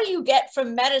how do you get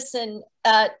from medicine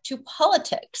to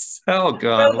politics? Oh,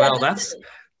 God. Well,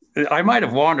 I might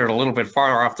have wandered a little bit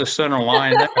farther off the center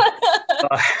line there.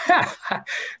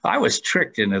 I was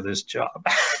tricked into this job,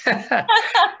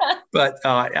 but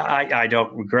I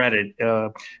don't regret it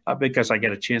because I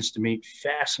get a chance to meet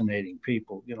fascinating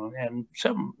people, and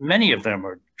many of them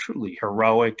are truly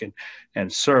heroic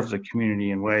and serve the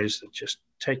community in ways that just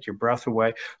take your breath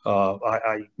away.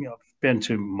 I've been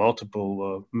to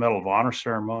multiple Medal of Honor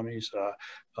ceremonies.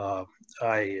 So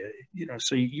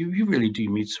you really do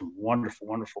meet some wonderful,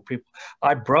 wonderful people.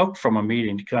 I broke from a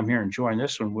meeting to come here and join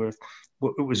this one with,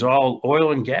 it was all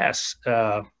oil and gas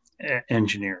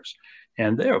engineers,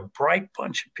 and they're a bright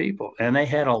bunch of people, and they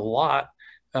had a lot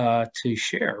to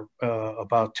share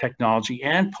about technology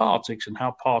and politics and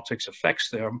how politics affects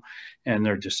them and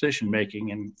their decision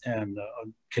making and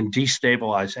can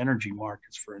destabilize energy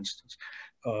markets, for instance.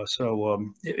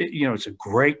 It's a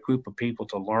great group of people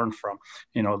to learn from.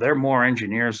 They're more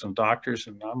engineers than doctors,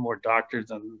 and I'm more doctor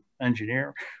than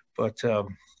engineer. But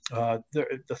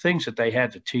the things that they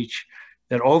had to teach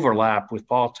that overlap with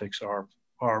politics are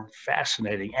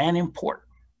fascinating and important.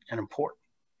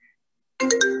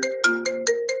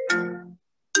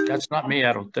 That's not me,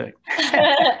 I don't think.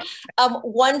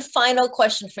 One final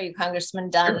question for you, Congressman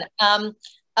Dunn.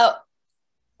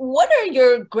 What are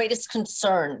your greatest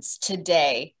concerns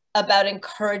today about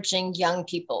encouraging young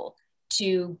people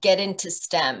to get into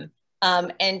STEM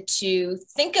and to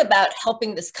think about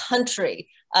helping this country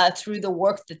through the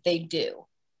work that they do?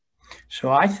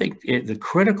 So I think the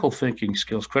critical thinking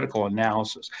skills, critical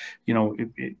analysis,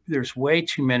 there's way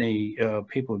too many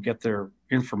people who get their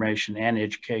information and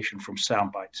education from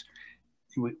sound bites.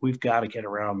 We've got to get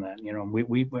around that.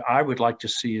 I would like to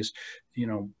see is,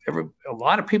 a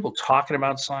lot of people talking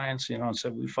about science, and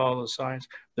said we follow the science.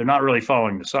 They're not really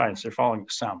following the science. They're following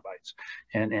the sound bites.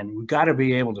 And we've got to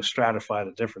be able to stratify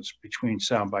the difference between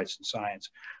sound bites and science.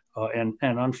 And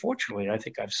unfortunately, I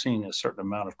think I've seen a certain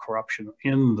amount of corruption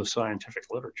in the scientific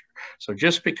literature. So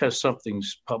just because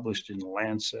something's published in the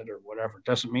Lancet or whatever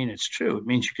doesn't mean it's true. It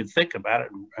means you can think about it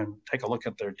and take a look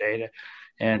at their data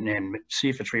and see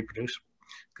if it's reproducible.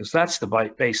 Because that's the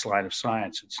baseline of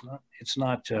science. It's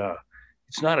not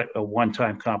a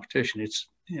one-time competition. It's,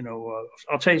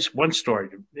 I'll tell you one story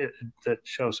that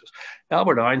shows this.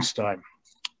 Albert Einstein,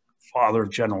 father of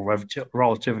general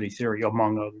relativity theory,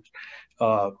 among others,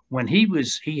 when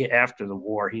he after the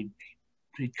war, he'd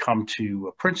come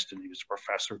to Princeton. He was a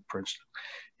professor at Princeton,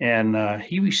 and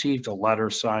he received a letter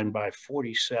signed by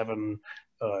 47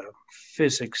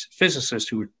 physicists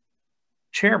who were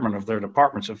chairman of their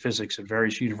departments of physics at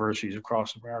various universities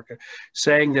across America,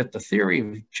 saying that the theory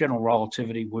of general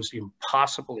relativity was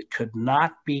impossible. It could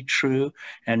not be true.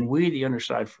 And we, the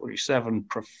underside 47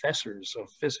 professors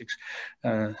of physics,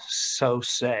 so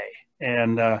say.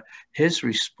 And his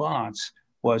response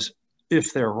was,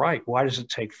 if they're right, why does it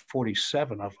take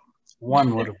 47 of them?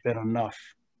 One would have been enough.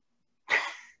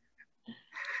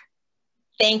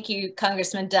 Thank you,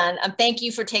 Congressman Dunn. Thank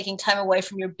you for taking time away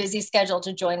from your busy schedule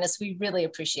to join us. We really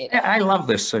appreciate it. Yeah, I love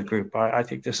this group. I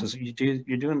think this is,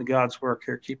 you're doing the God's work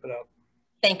here. Keep it up.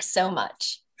 Thanks so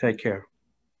much. Take care.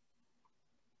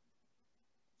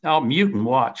 I'll mute and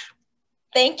watch.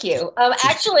 Thank you.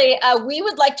 Actually, we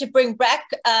would like to bring back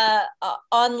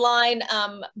online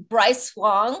Bryce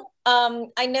Hwang.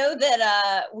 I know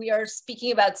that we are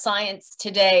speaking about science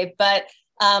today, but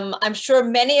I'm sure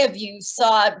many of you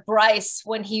saw Bryce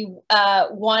when he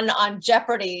won on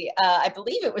Jeopardy. I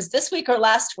believe it was this week or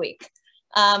last week.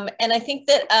 And I think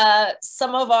that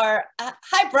some of our,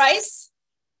 hi, Bryce.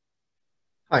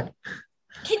 Hi.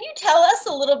 Can you tell us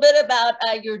a little bit about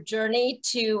your journey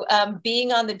to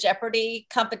being on the Jeopardy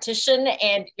competition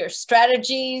and your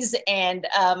strategies and,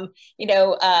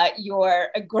 your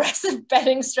aggressive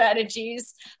betting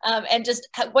strategies and just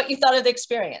what you thought of the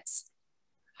experience?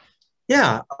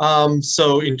 Yeah,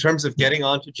 so in terms of getting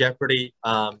onto Jeopardy,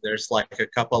 there's like a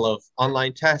couple of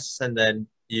online tests and then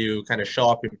you kind of show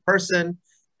up in person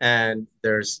and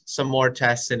there's some more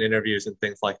tests and interviews and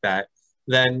things like that.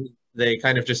 Then they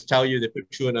kind of just tell you, they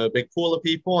put you in a big pool of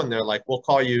people and they're like, we'll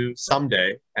call you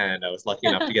someday. And I was lucky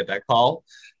enough to get that call.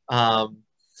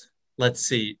 Let's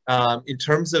see, in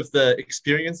terms of the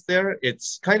experience there,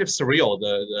 it's kind of surreal.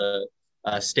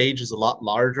 The stage is a lot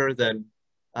larger than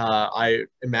I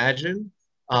imagine.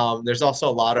 There's also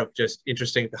a lot of just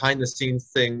interesting behind the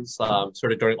scenes things,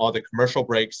 sort of during all the commercial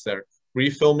breaks, they're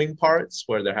refilming parts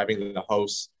where they're having the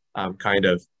hosts kind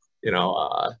of,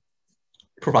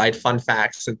 provide fun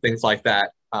facts and things like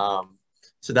that.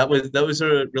 So that was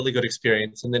a really good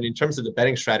experience. And then in terms of the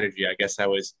betting strategy, I guess I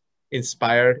was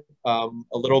inspired a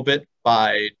little bit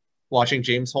by watching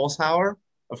James Holzhauer.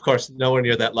 Of course, nowhere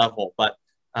near that level, but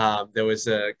there was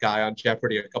a guy on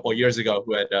Jeopardy a couple of years ago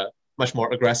who had a much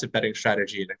more aggressive betting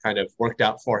strategy and it kind of worked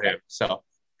out for him. So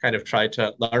kind of tried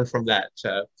to learn from that,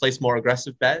 to place more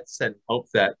aggressive bets and hope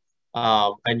that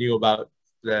I knew about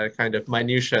the kind of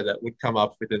minutia that would come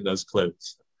up within those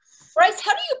clues. Bryce,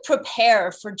 how do you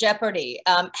prepare for Jeopardy?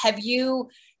 Have you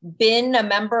been a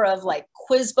member of like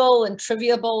Quiz Bowl and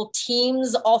Trivia Bowl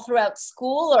teams all throughout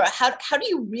school, or how do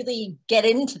you really get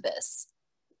into this?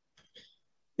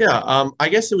 Yeah, I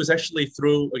guess it was actually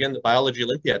through, again, the Biology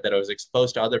Olympiad that I was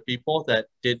exposed to other people that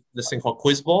did this thing called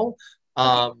Quiz Bowl.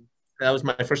 That was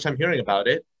my first time hearing about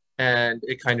it. And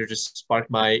it kind of just sparked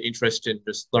my interest in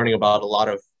just learning about a lot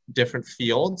of different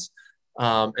fields.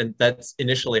 And that's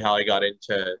initially how I got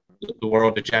into the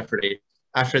world of Jeopardy.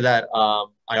 After that,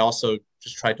 I also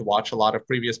just tried to watch a lot of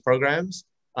previous programs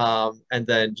and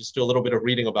then just do a little bit of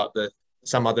reading about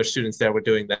some other students there were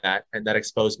doing that. And that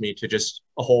exposed me to just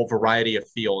a whole variety of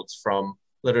fields from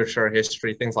literature,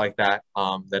 history, things like that,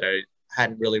 that I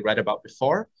hadn't really read about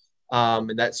before.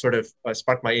 And that sort of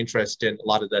sparked my interest in a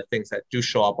lot of the things that do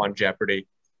show up on Jeopardy.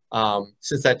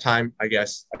 Since that time, I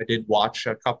guess I did watch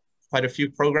quite a few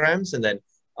programs. And then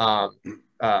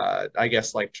I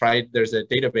guess like there's a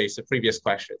database of previous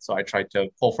questions. So I tried to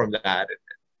pull from that and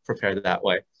prepare that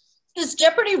way. Does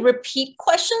Jeopardy repeat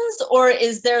questions, or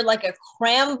is there like a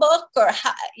cram book, or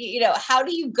how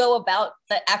do you go about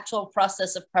the actual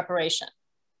process of preparation?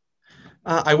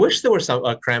 I wish there was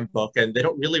a cram book, and they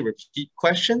don't really repeat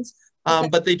questions,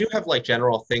 but they do have like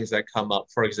general things that come up.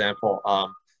 For example,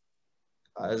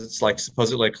 it's like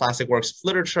supposedly classic works of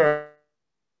literature,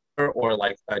 or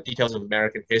like details of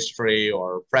American history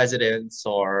or presidents,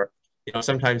 or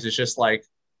sometimes it's just like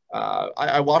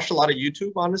I watched a lot of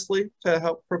YouTube, honestly, to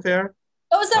help prepare.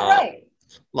 Oh, is that right?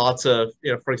 Lots of,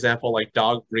 for example, like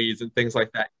dog breeds and things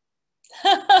like that.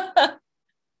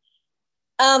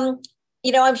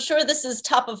 I'm sure this is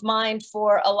top of mind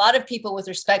for a lot of people with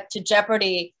respect to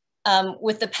Jeopardy.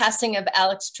 With the passing of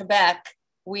Alex Trebek,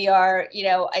 we are,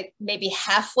 maybe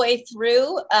halfway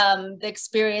through the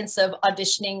experience of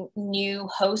auditioning new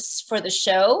hosts for the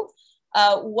show.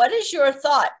 What is your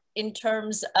thought in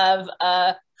terms of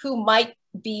who might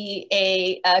be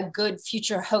a good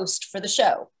future host for the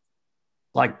show?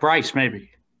 Like Bryce, maybe.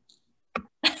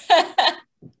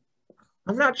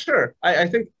 I'm not sure. I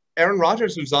think Aaron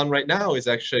Rodgers, who's on right now, he's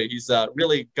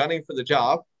really gunning for the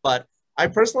job. But I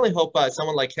personally hope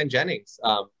someone like Ken Jennings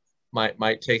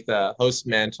might take the host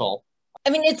mantle. I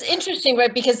mean, it's interesting,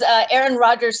 right? Because Aaron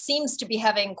Rodgers seems to be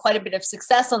having quite a bit of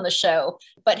success on the show,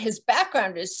 but his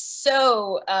background is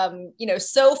so,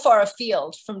 so far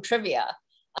afield from trivia.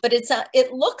 But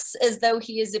it looks as though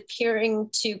he is appearing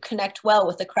to connect well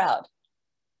with the crowd.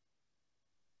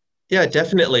 Yeah,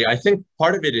 definitely. I think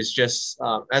part of it is just,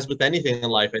 as with anything in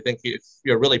life, I think if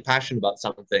you're really passionate about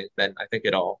something, then I think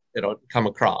it'll come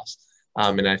across.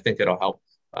 And I think it'll help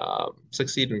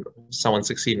someone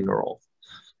succeed in a role.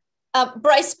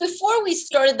 Bryce, before we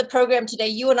started the program today,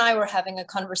 you and I were having a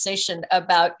conversation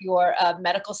about your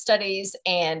medical studies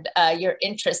and your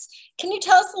interests. Can you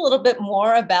tell us a little bit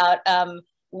more about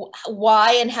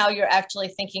why and how you're actually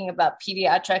thinking about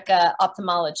pediatric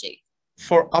ophthalmology?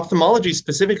 For ophthalmology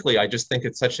specifically, I just think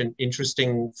it's such an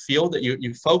interesting field that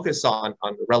you focus on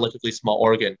a relatively small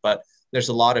organ, but there's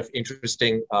a lot of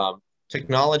interesting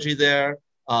technology there.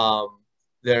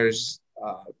 There's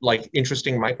like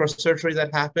interesting microsurgery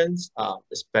that happens,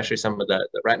 especially some of the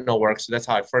retinal work. So that's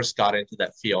how I first got into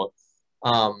that field.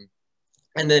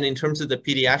 And then in terms of the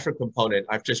pediatric component,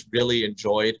 I've just really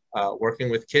enjoyed working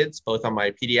with kids, both on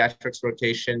my pediatrics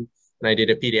rotation, and I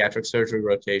did a pediatric surgery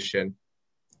rotation.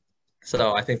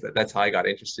 So I think that's how I got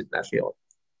interested in that field.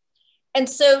 And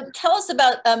so tell us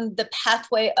about the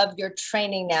pathway of your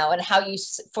training now and how you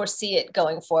foresee it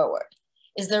going forward.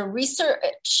 Is there a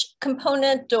research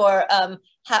component, or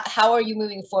how are you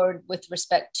moving forward with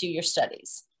respect to your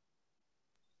studies?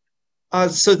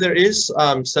 So there is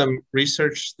some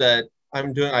research that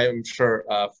I'm doing. I am sure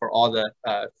for all the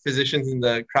physicians in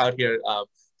the crowd here,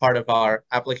 part of our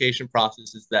application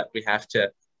process is that we have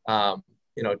to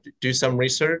do some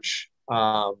research.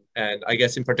 And I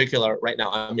guess in particular, right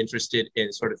now, I'm interested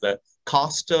in sort of the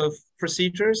cost of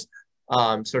procedures,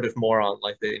 sort of more on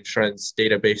like the insurance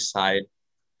database side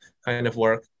kind of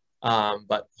work.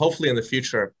 But hopefully in the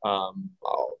future, I'll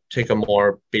take a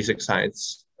more basic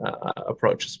science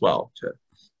approach as well.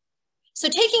 So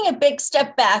taking a big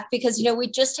step back, because, we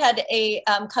just had a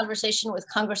conversation with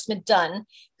Congressman Dunn,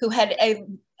 who had a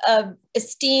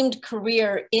esteemed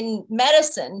career in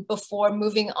medicine before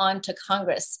moving on to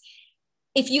Congress.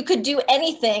 If you could do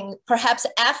anything, perhaps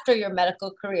after your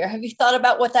medical career, have you thought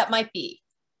about what that might be?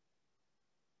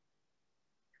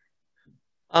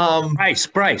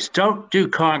 Bryce, don't do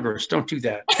Congress. Don't do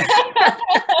that.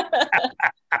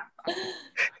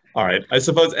 All right. I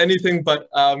suppose anything but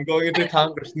going into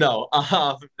Congress. No,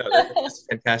 that's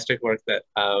fantastic work that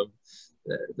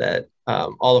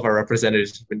all of our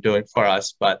representatives have been doing for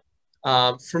us. But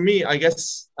for me, I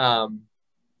guess I'm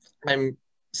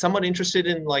somewhat interested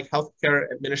in like healthcare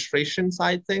administration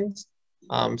side things.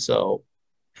 So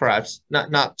perhaps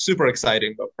not super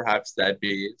exciting, but perhaps that'd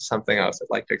be something else I'd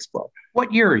like to explore.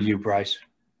 What year are you, Bryce?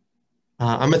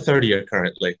 I'm a third year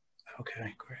currently.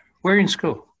 Okay, great. Where are you in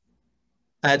school?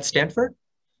 At Stanford.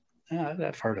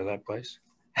 I've heard of that place.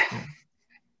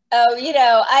 Oh,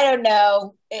 I don't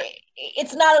know.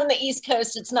 It's not on the East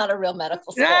Coast. It's not a real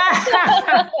medical school.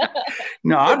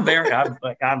 No,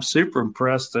 I'm super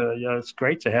impressed. It's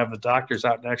great to have the doctors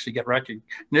out and actually get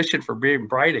recognition for being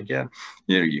bright again.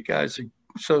 You guys are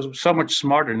so much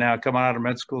smarter now coming out of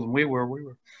med school than we were. We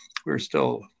were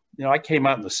still, I came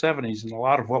out in the 70s, and a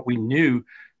lot of what we knew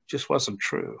just wasn't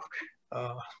true.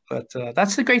 But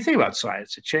that's the great thing about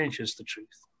science. It changes the truth.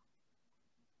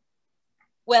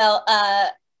 Well,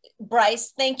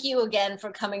 Bryce, thank you again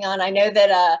for coming on. I know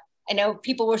that I know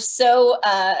people were so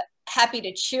happy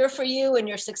to cheer for you and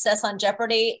your success on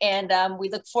Jeopardy, and we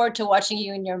look forward to watching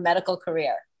you in your medical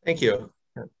career. Thank you.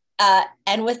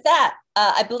 And with that,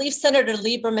 I believe Senator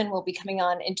Lieberman will be coming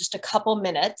on in just a couple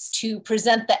minutes to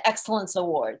present the Excellence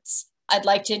Awards. I'd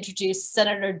like to introduce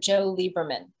Senator Joe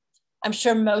Lieberman. I'm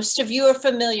sure most of you are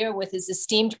familiar with his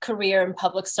esteemed career in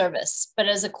public service, but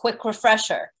as a quick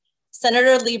refresher,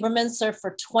 Senator Lieberman served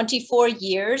for 24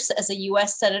 years as a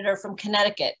U.S. Senator from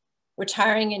Connecticut,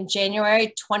 retiring in January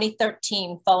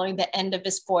 2013 following the end of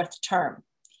his fourth term.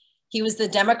 He was the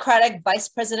Democratic vice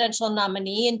presidential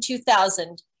nominee in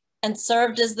 2000 and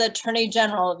served as the Attorney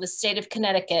General of the state of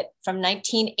Connecticut from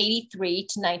 1983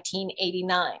 to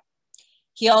 1989.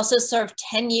 He also served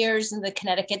 10 years in the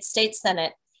Connecticut State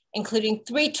Senate, including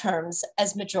 3 terms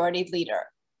as Majority Leader.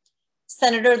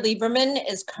 Senator Lieberman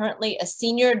is currently a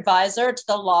senior advisor to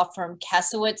the law firm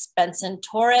Kasowitz Benson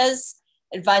Torres,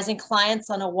 advising clients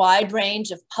on a wide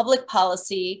range of public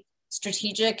policy,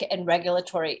 strategic, and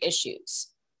regulatory issues.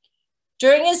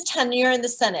 During his tenure in the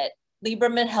Senate,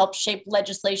 Lieberman helped shape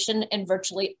legislation in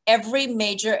virtually every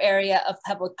major area of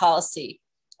public policy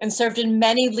and served in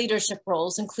many leadership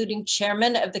roles, including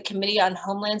chairman of the Committee on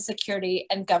Homeland Security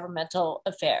and Governmental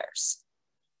Affairs.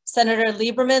 Senator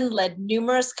Lieberman led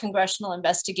numerous congressional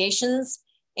investigations,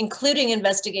 including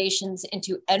investigations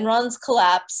into Enron's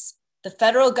collapse, the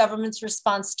federal government's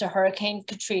response to Hurricane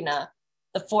Katrina,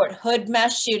 the Fort Hood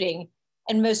mass shooting,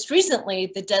 and most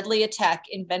recently, the deadly attack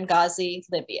in Benghazi,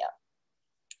 Libya.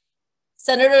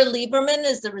 Senator Lieberman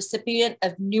is the recipient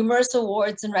of numerous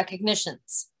awards and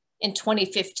recognitions. In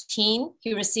 2015,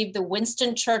 he received the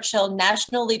Winston Churchill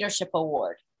National Leadership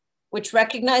Award, which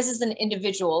recognizes an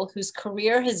individual whose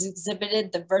career has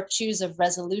exhibited the virtues of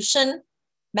resolution,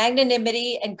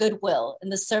 magnanimity, and goodwill in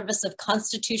the service of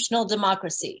constitutional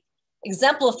democracy,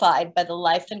 exemplified by the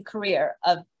life and career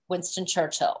of Winston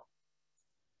Churchill.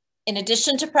 In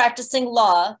addition to practicing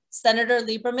law, Senator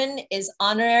Lieberman is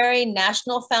Honorary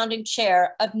National Founding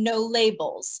Chair of No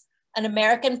Labels, an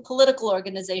American political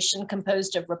organization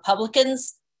composed of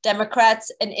Republicans,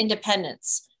 Democrats, and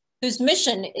Independents, whose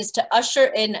mission is to usher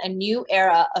in a new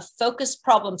era of focused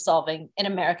problem solving in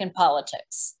American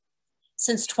politics.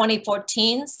 Since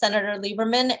 2014, Senator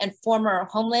Lieberman and former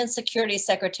Homeland Security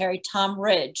Secretary Tom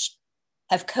Ridge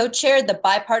have co-chaired the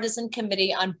Bipartisan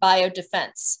Committee on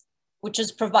Biodefense, which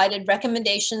has provided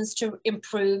recommendations to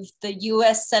improve the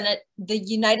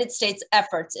United States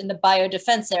efforts in the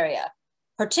biodefense area,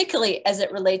 particularly as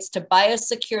it relates to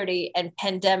biosecurity and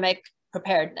pandemic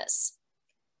preparedness.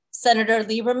 Senator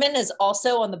Lieberman is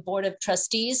also on the Board of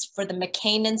Trustees for the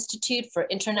McCain Institute for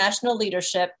International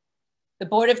Leadership, the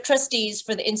Board of Trustees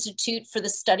for the Institute for the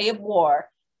Study of War,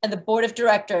 and the Board of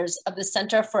Directors of the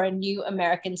Center for a New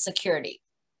American Security.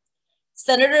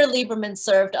 Senator Lieberman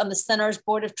served on the Center's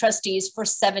Board of Trustees for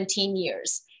 17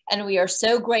 years, and we are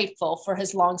so grateful for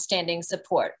his longstanding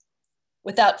support.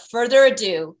 Without further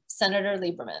ado, Senator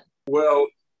Lieberman. Well,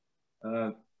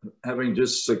 having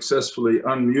just successfully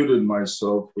unmuted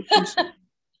myself, which is a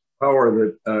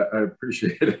power that I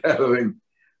appreciate having.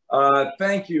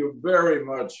 Thank you very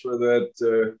much for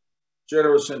that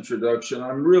generous introduction.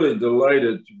 I'm really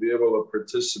delighted to be able to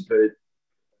participate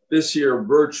this year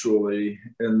virtually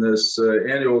in this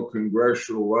annual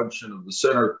Congressional Luncheon of the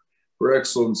Center for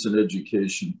Excellence in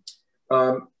Education.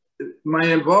 My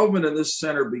involvement in this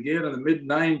center began in the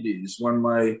mid-90s when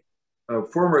my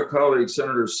former colleague,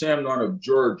 Senator Sam Nunn of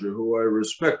Georgia, who I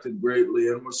respected greatly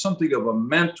and was something of a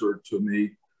mentor to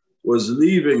me, was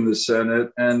leaving the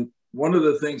Senate. And one of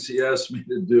the things he asked me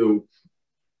to do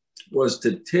was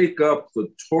to take up the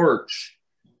torch,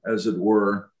 as it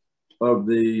were, of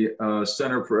the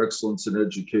Center for Excellence in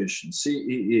Education,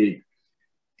 CEE.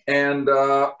 And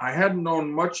I hadn't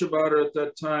known much about it at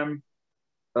that time,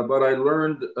 but I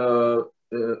learned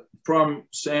from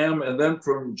Sam and then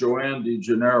from Joanne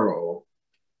DeGennaro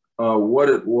what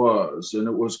it was. And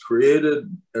it was created,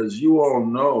 as you all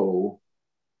know,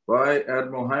 by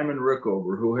Admiral Hyman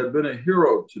Rickover, who had been a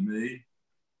hero to me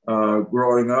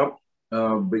growing up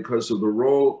because of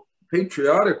the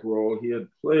patriotic role he had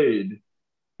played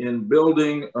in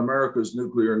building America's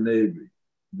nuclear navy.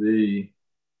 The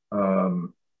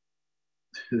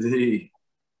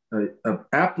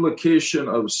application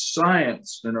of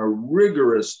science in a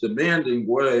rigorous, demanding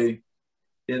way,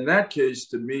 in that case,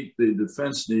 to meet the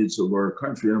defense needs of our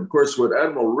country. And of course, what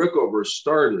Admiral Rickover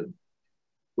started,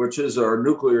 which is our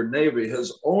nuclear navy,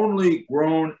 has only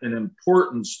grown in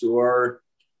importance to our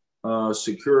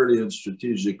security and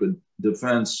strategic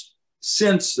defense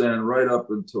since then, right up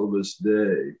until this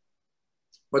day.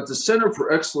 But the Center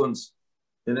for Excellence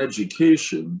in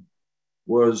education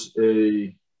was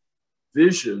a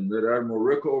vision that Admiral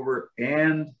Rickover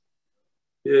and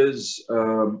his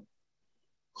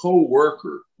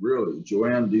co-worker, really,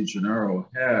 Joanne DeGennaro,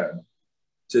 had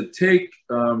to take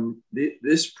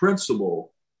this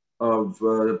principle of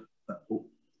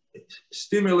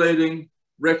stimulating,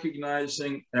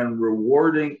 recognizing, and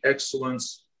rewarding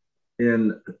excellence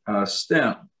in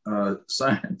STEM,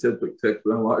 scientific,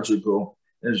 technological,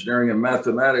 engineering, and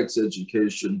mathematics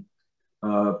education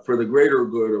for the greater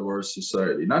good of our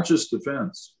society, not just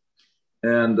defense.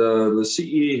 And the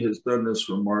CEE has done this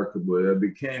remarkably. I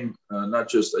became I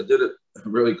did it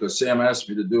really because Sam asked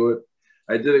me to do it.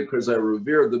 I did it because I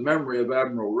revered the memory of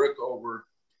Admiral Rickover.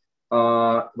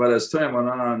 But as time went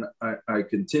on, I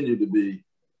continued to be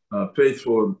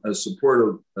faithful and as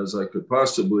supportive as I could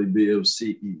possibly be of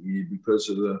CEE because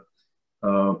of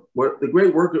the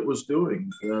great work it was doing.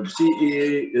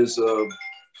 CEE is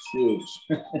excuse.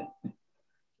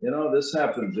 You know, this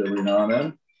happens every now and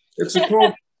then. It's a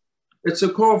call. It's a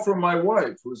call from my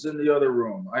wife, who's in the other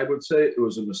room. I would say it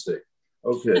was a mistake.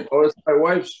 Okay. Oh, it's my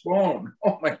wife's phone.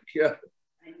 Oh my God.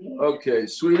 Okay,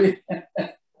 sweetie,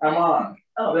 I'm on.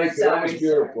 Oh, thank you. That was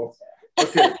beautiful.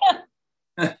 Okay.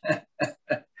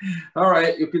 All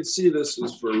right, you can see this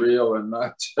is for real and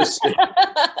not just.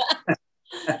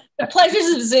 The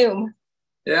pleasures of Zoom.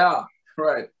 Yeah,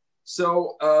 right.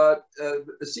 So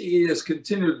CEE has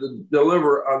continued to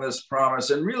deliver on this promise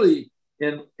and really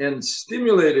in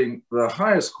stimulating the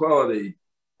highest quality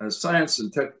science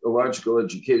and technological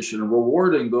education and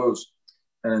rewarding those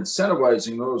and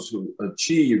incentivizing those who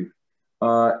achieve.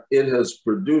 It has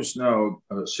produced now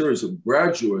a series of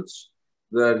graduates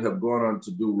that have gone on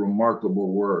to do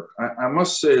remarkable work. I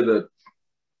must say that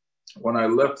when I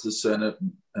left the Senate,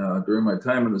 during my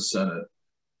time in the Senate,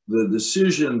 the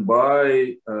decision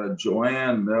by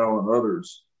Joanne, Mel, and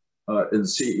others in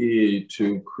CEE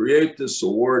to create this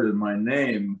award in my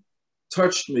name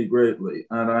touched me greatly.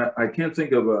 And I can't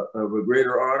think of a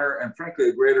greater honor and frankly,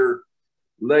 a greater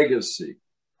legacy.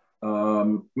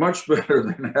 Much better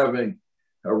than having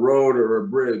a road or a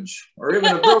bridge or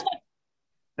even a building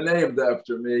named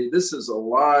after me. This is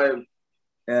alive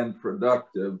and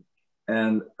productive.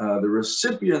 And the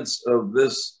recipients of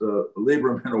this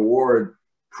Lieberman Award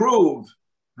prove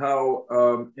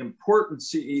how important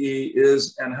CEE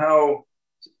is and how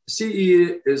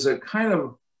CEE is a kind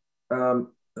of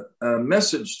a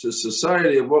message to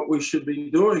society of what we should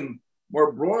be doing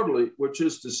more broadly, which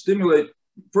is to stimulate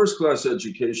first-class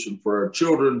education for our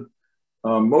children,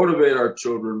 motivate our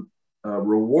children,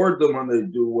 reward them when they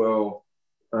do well,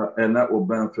 and that will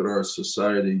benefit our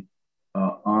society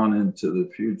on into the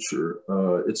future.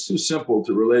 It's too simple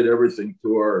to relate everything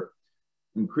to our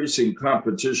increasing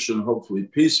competition, hopefully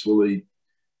peacefully,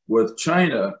 with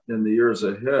China in the years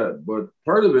ahead. But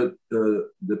part of it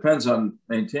depends on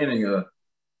maintaining a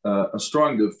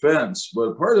strong defense,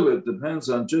 but part of it depends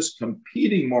on just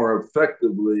competing more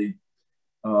effectively,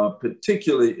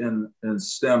 particularly in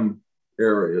STEM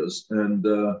areas. And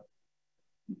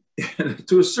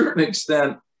to a certain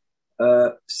extent,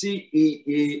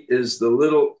 CEE is the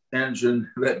little engine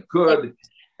that could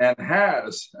and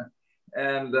has.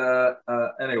 And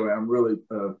anyway, I'm really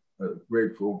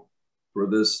grateful for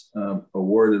this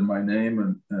award in my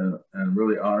name and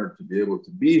really honored to be able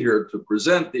to be here to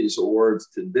present these awards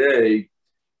today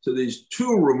to these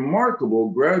two remarkable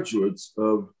graduates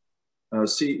of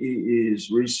CEE's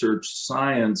Research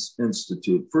Science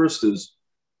Institute. First is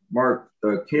Mark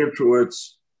Keam.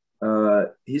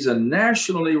 He's a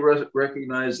nationally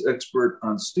recognized expert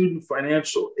on student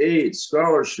financial aid,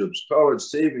 scholarships, college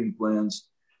saving plans,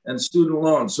 and student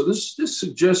loans. So this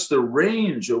suggests the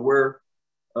range of where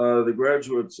the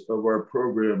graduates of our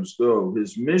programs go.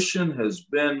 His mission has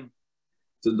been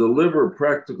to deliver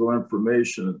practical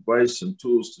information, advice, and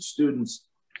tools to students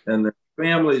and their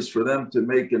families for them to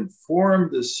make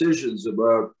informed decisions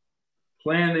about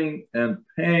planning and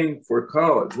paying for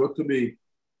college. What could be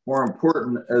more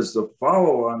important as the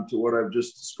follow-on to what I've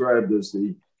just described as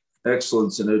the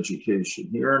excellence in education?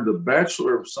 He earned a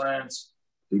Bachelor of Science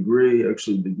degree,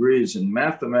 actually degrees in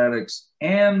mathematics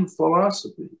and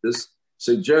philosophy. This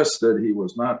suggests that he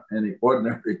was not any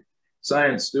ordinary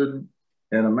science student,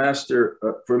 and a master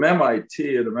from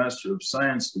MIT and a Master of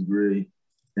Science degree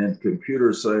in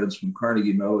computer science from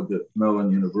Carnegie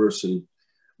Mellon University.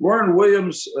 Lauren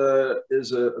Williams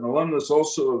is an alumnus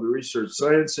also of the Research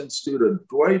Science Institute. And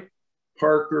Dwight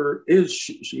Parker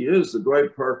she is the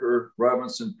Dwight Parker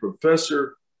Robinson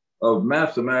Professor of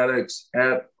Mathematics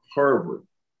at Harvard,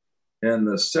 and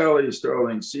the Sally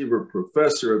Starling Seaver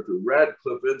Professor at the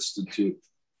Radcliffe Institute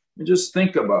And just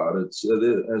think about it. So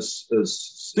as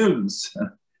students,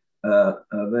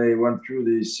 they went through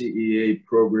these CEA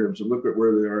programs and look at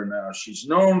where they are now. She's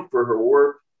known for her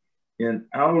work in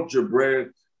algebraic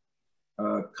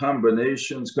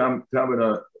combinations,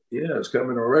 combinatorics.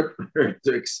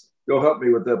 Go help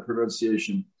me with that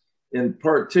pronunciation. In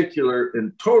particular,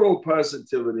 in total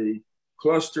positivity,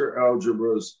 cluster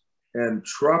algebras, and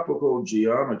tropical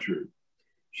geometry.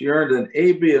 She earned an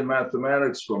AB in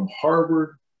mathematics from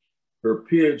Harvard, her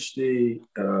PhD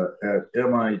at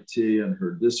MIT, and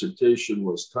her dissertation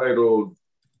was titled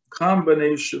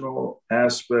Combinational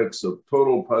Aspects of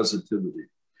Total Positivity.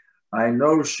 I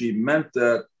know she meant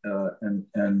that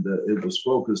and it was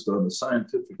focused on the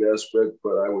scientific aspect,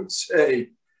 but I would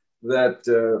say that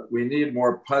we need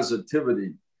more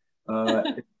positivity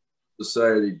in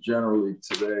society generally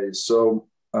today. So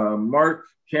Mark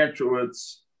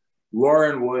Kantrowitz,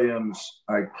 Lauren Williams,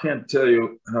 I can't tell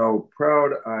you how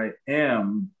proud I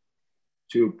am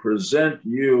to present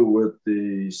you with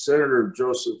the Senator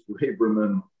Joseph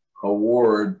Lieberman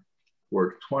Award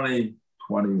for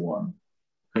 2021.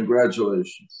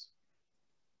 Congratulations.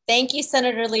 Thank you,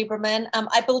 Senator Lieberman.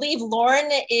 I believe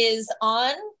Lauren is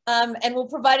on and will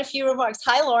provide a few remarks.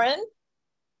 Hi, Lauren.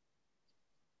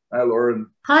 Hi, Lauren.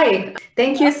 Hi,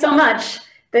 thank you so much.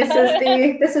 This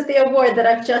is the award that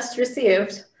I've just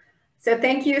received. So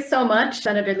thank you so much,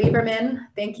 Senator Lieberman.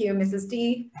 Thank you, Mrs.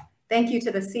 D. Thank you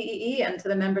to the CEE and to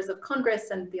the members of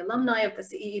Congress and the alumni of the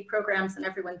CEE programs and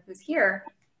everyone who's here.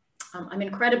 I'm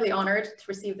incredibly honored to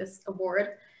receive this award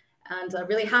and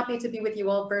really happy to be with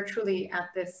you all virtually at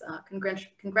this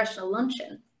Congressional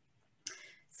Luncheon.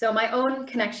 So my own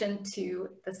connection to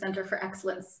the Center for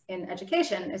Excellence in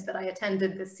Education is that I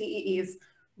attended the CEE's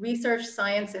Research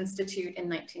Science Institute in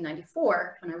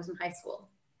 1994 when I was in high school.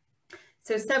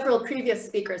 So several previous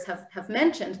speakers have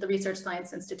mentioned the Research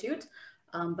Science Institute,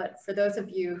 but for those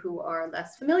of you who are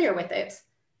less familiar with it,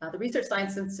 the Research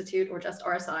Science Institute, or just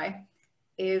RSI,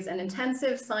 is an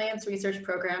intensive science research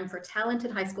program for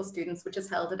talented high school students, which is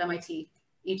held at MIT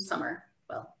each summer.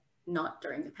 Well, not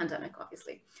during the pandemic,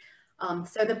 obviously.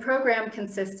 So the program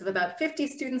consists of about 50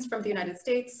 students from the United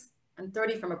States and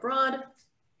 30 from abroad.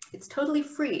 It's totally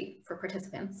free for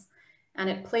participants, and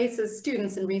it places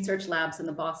students in research labs in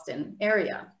the Boston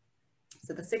area.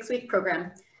 So the 6-week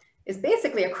program is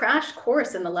basically a crash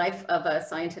course in the life of a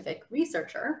scientific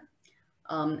researcher.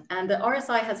 And the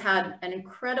RSI has had an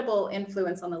incredible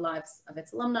influence on the lives of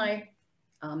its alumni.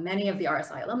 Many of the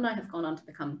RSI alumni have gone on to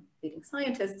become leading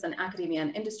scientists in academia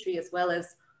and industry, as well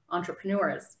as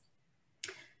entrepreneurs.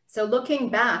 So looking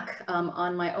back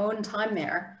on my own time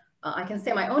there, I can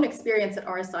say my own experience at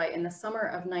RSI in the summer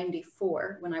of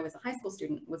 '94, when I was a high school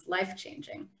student, was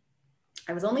life-changing.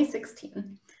 I was only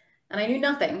 16, and I knew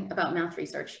nothing about math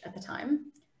research at the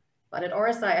time. But at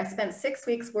RSI, I spent 6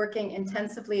 weeks working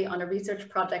intensively on a research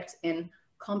project in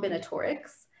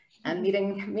combinatorics and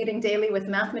meeting daily with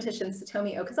mathematician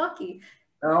Satomi Okazaki.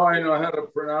 Now I know how to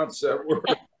pronounce that word.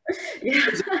 Yeah,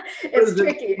 it's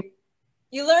tricky.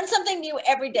 You learn something new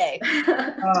every day.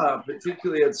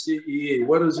 Particularly at CEE.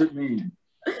 What does it mean?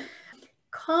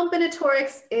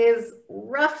 Combinatorics is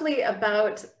roughly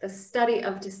about the study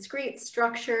of discrete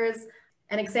structures.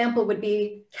 An example would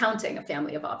be counting a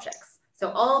family of objects.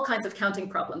 So all kinds of counting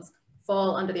problems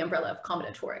fall under the umbrella of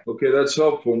combinatorics. Okay, that's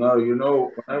helpful. Now, you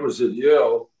know, when I was at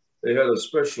Yale, they had a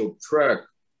special track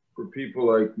for people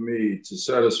like me to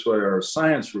satisfy our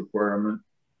science requirement.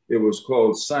 It was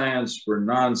called Science for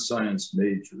Non-Science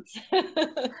Majors.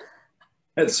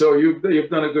 And so you've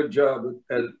done a good job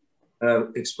at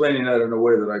explaining that in a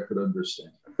way that I could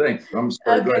understand. Thanks. I'm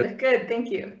sorry. Oh, good, thank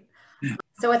you.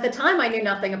 So at the time, I knew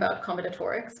nothing about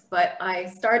combinatorics, but I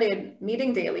started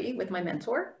meeting daily with my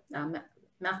mentor,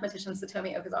 mathematician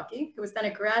Satomi Okazaki, who was then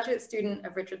a graduate student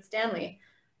of Richard Stanley,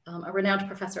 a renowned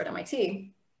professor at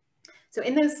MIT. So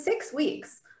in those 6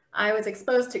 weeks, I was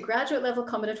exposed to graduate level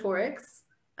combinatorics.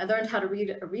 I learned how to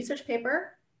read a research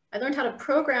paper. I learned how to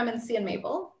program in C and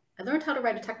Maple. I learned how to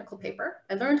write a technical paper.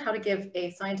 I learned how to give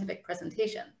a scientific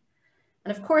presentation.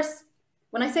 And of course,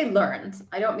 when I say learned,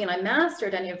 I don't mean I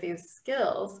mastered any of these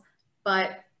skills,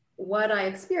 but what I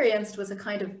experienced was a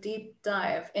kind of deep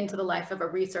dive into the life of a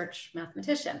research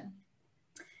mathematician.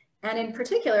 And in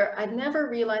particular, I'd never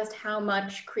realized how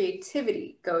much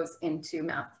creativity goes into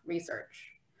math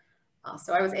research.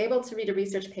 So I was able to read a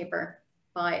research paper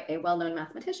by a well-known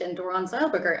mathematician, Doron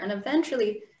Zeilberger, and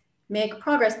eventually make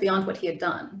progress beyond what he had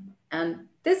done. And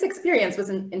this experience was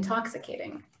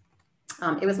intoxicating.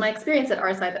 It was my experience at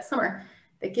RSI that summer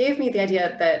that gave me the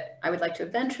idea that I would like to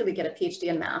eventually get a PhD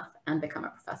in math and become a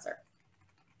professor.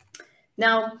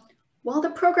 Now, While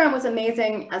the program was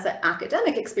amazing as an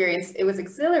academic experience, it was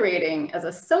exhilarating as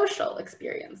a social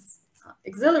experience.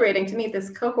 Exhilarating to meet this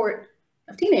cohort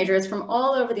of teenagers from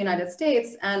all over the United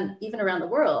States and even around the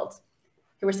world,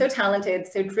 who were so talented,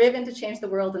 so driven to change the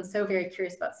world, and so very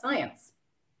curious about science.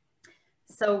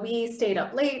 So we stayed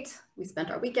up late, we spent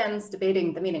our weekends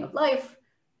debating the meaning of life,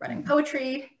 writing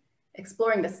poetry,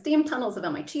 exploring the steam tunnels of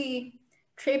MIT,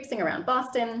 traipsing around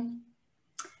Boston,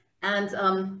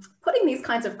 and putting these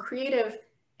kinds of creative,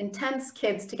 intense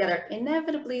kids together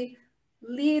inevitably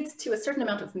leads to a certain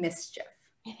amount of mischief.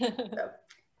 So,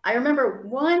 I remember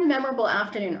one memorable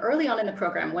afternoon early on in the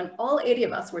program when all 80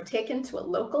 of us were taken to a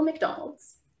local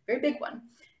McDonald's, very big one,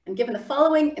 and given the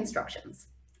following instructions.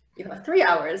 You have 3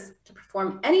 hours to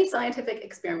perform any scientific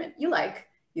experiment you like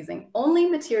using only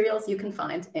materials you can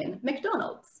find in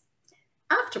McDonald's.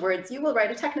 Afterwards, you will write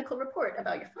a technical report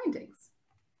about your findings.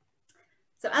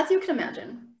 So as you can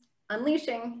imagine,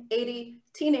 unleashing 80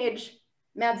 teenage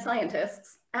mad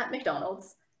scientists at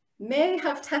McDonald's may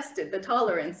have tested the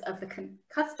tolerance of the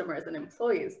customers and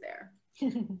employees there.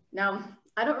 Now,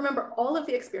 I don't remember all of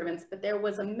the experiments, but there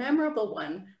was a memorable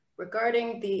one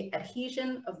regarding the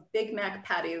adhesion of Big Mac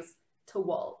patties to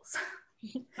walls.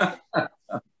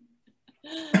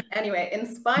 Anyway, in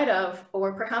spite of,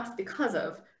 or perhaps because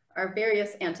of, our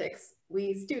various antics,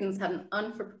 we students had an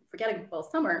unforgettable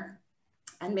summer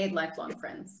and made lifelong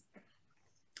friends.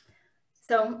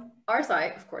 So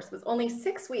RSI, of course, was only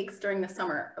 6 weeks during the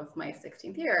summer of my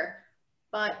 16th year,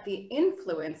 but the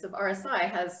influence of RSI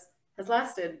has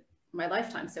lasted my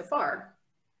lifetime so far.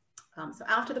 So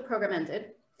after the program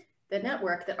ended, the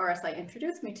network that RSI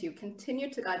introduced me to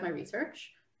continued to guide my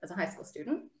research as a high school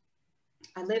student.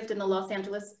 I lived in the Los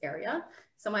Angeles area,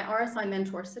 so my RSI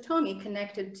mentor, Satomi,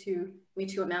 connected me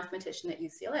to a mathematician at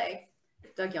UCLA,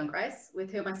 Doug Youngrice,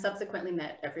 with whom I subsequently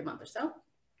met every month or so.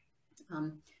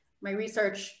 My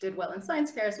research did well in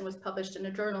science fairs and was published in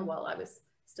a journal while I was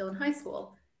still in high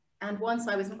school. And once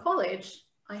I was in college,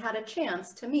 I had a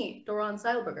chance to meet Doron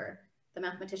Zeilberger, the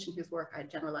mathematician whose work I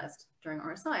generalized during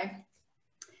RSI.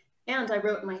 And I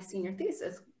wrote my senior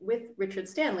thesis with Richard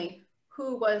Stanley,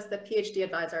 who was the PhD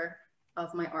advisor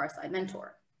of my RSI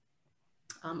mentor.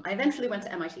 I eventually went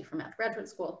to MIT for math graduate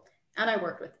school, and I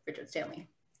worked with Richard Stanley.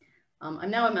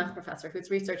 I'm now a math professor whose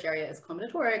research area is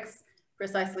combinatorics,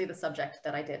 precisely the subject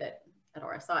that I did at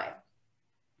RSI.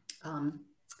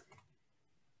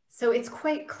 So it's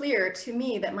quite clear to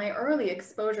me that my early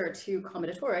exposure to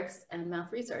combinatorics and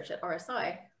math research at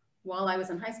RSI while I was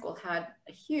in high school had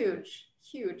a huge,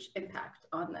 huge impact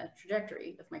on the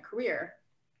trajectory of my career.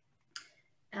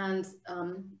 And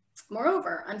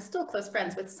moreover, I'm still close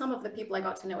friends with some of the people I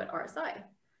got to know at RSI.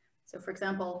 So for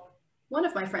example, one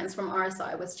of my friends from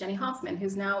RSI was Jenny Hoffman,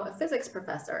 who's now a physics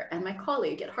professor and my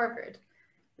colleague at Harvard.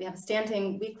 We have a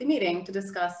standing weekly meeting to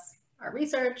discuss our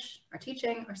research, our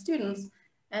teaching, our students,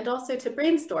 and also to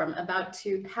brainstorm about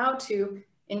how to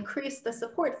increase the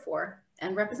support for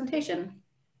and representation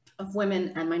of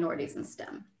women and minorities in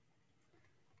STEM.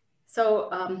 So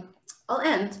I'll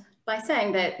end by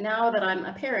saying that now that I'm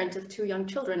a parent of 2 young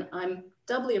children, I'm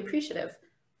doubly appreciative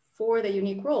for the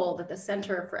unique role that the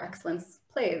Center for Excellence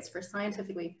plays for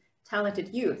scientifically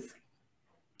talented youth.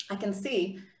 I can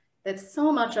see that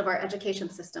so much of our education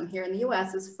system here in the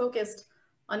US is focused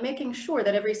on making sure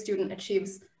that every student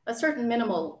achieves a certain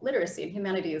minimal literacy in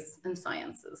humanities and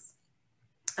sciences.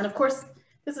 And of course,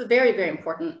 this is a very, very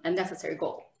important and necessary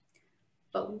goal.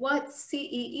 But what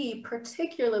CEE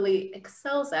particularly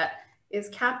excels at is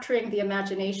capturing the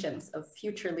imaginations of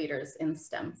future leaders in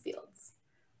STEM fields.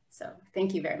 So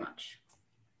thank you very much.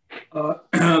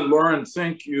 Lauren,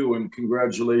 thank you and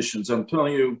congratulations. I'm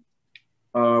telling you,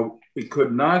 we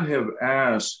could not have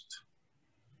asked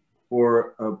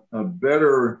for a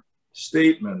better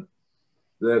statement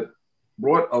that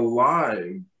brought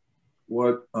alive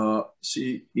what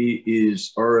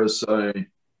CEE's RSI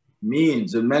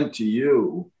means and meant to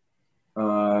you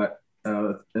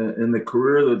in the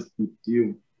career that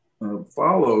you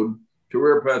followed,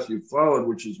 career path you followed,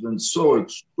 which has been so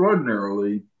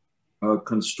extraordinarily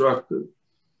constructive.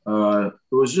 It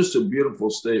was just a beautiful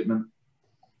statement.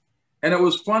 And it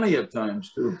was funny at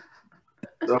times too.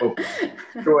 So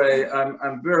anyway,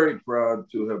 I'm very proud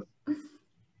to have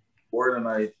board, and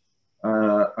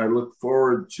I look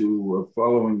forward to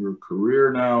following your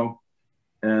career now.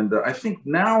 And I think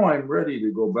now I'm ready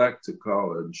to go back to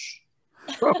college,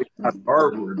 probably not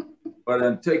Harvard, but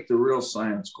then take the real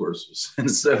science courses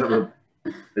instead of.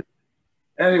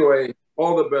 Anyway,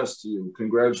 all the best to you.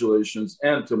 Congratulations,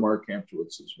 and to Mark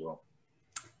Hamtowitz as well.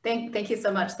 Thank you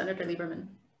so much, Senator Lieberman.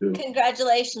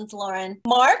 Congratulations, Lauren.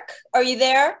 Mark, are you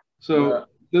there? So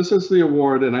this is the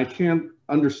award, and I can't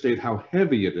understate how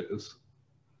heavy it is.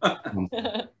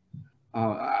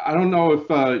 I don't know if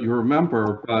you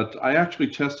remember, but I actually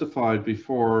testified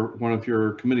before one of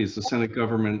your committees, the Senate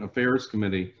Government Affairs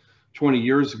Committee, 20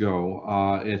 years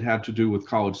ago. It had to do with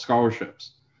college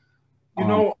scholarships. You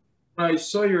know, when I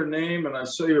saw your name and I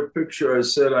saw your picture, I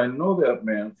said, I know that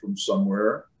man from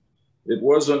somewhere. It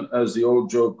wasn't, as the old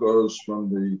joke goes, from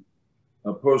the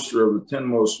poster of the 10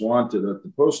 Most Wanted at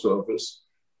the post office,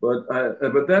 but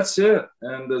that's it.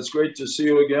 And it's great to see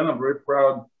you again. I'm very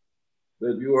proud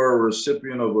that you are a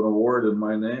recipient of an award in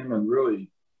my name, and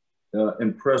really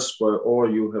impressed by all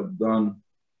you have done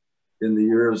in the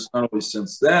years, not only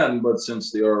since then, but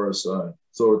since the RSI.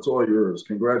 So it's all yours.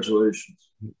 Congratulations.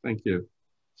 Thank you.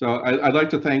 So I'd like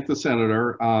to thank the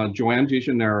Senator, Joanne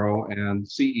DeGennaro, and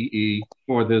CEE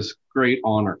for this great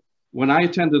honor. When I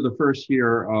attended the first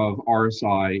year of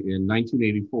RSI in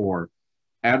 1984,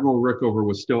 Admiral Rickover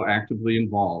was still actively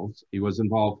involved. He was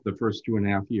involved for the first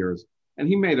 2.5 years, and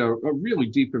he made a really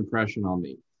deep impression on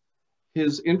me.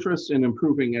 His interest in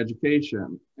improving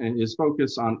education and his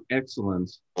focus on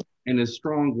excellence and his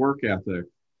strong work ethic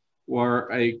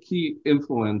were a key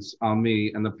influence on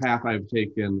me and the path I've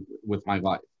taken with my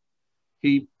life.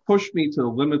 He pushed me to the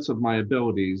limits of my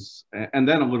abilities and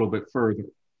then a little bit further.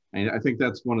 And I think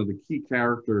that's one of the key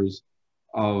characters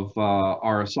of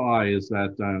RSI, is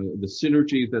that the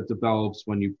synergy that develops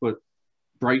when you put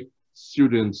bright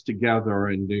students together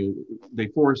and they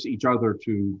force each other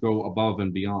to go above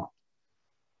and beyond.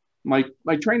 My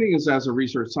training is as a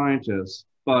research scientist,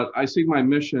 but I see my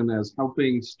mission as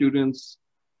helping students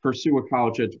pursue a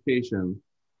college education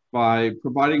by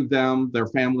providing them, their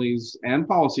families, and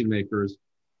policymakers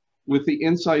with the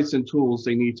insights and tools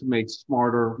they need to make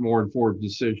smarter, more informed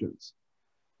decisions.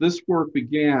 This work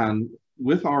began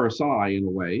with RSI in a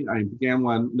way. I began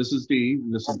when Mrs.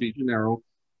 DeGennaro,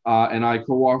 and I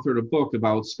co-authored a book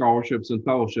about scholarships and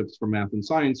fellowships for math and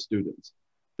science students.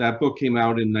 That book came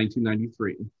out in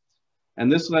 1993. And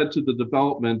this led to the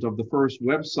development of the first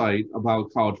website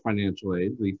about college financial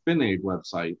aid, the FinAid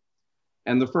website,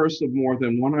 and the first of more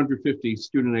than 150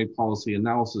 student aid policy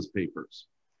analysis papers.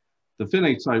 The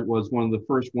FinAid site was one of the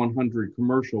first 100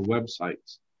 commercial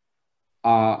websites.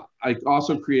 I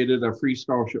also created a free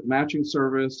scholarship matching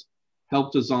service,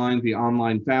 helped design the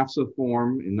online FAFSA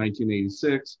form in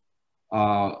 1986,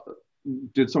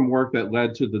 did some work that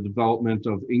led to the development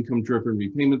of income-driven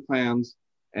repayment plans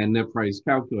and net price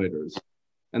calculators.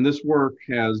 And this work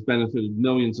has benefited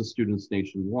millions of students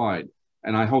nationwide.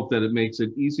 And I hope that it makes it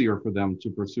easier for them to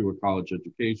pursue a college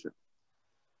education.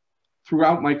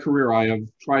 Throughout my career, I have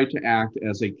tried to act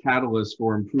as a catalyst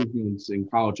for improvements in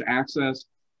college access,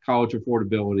 college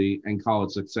affordability, and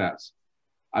college success.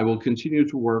 I will continue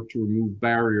to work to remove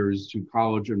barriers to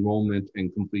college enrollment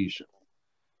and completion.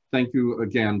 Thank you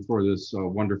again for this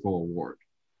wonderful award.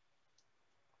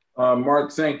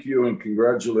 Mark, thank you and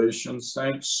congratulations.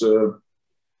 Thanks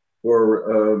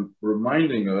for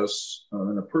reminding us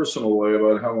in a personal way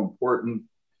about how important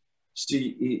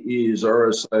CEE's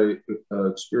RSI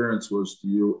experience was to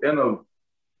you, and of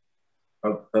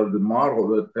the model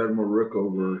that Admiral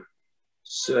Rickover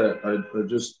set. I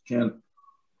just can't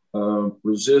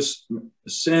resist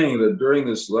saying that during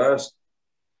this last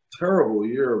terrible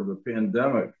year of the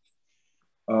pandemic,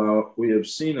 we have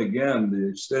seen again the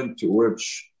extent to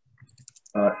which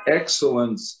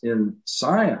excellence in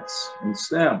science, in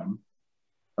STEM,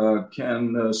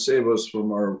 can save us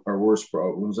from our worst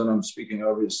problems. And I'm speaking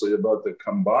obviously about the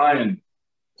combined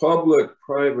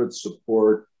public-private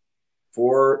support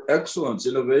for excellence,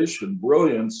 innovation,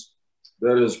 brilliance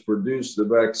that has produced the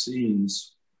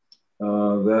vaccines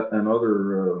and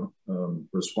other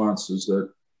responses that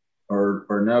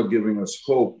are now giving us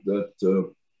hope that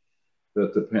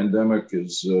the pandemic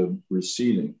is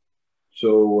receding.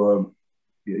 So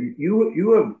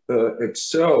you have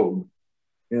excelled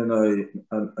in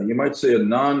a you might say a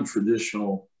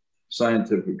non-traditional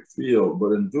scientific field,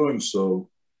 but in doing so,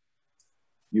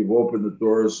 you've opened the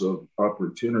doors of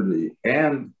opportunity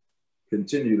and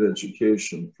continued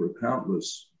education for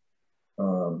countless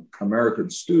American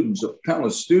students,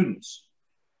 countless students,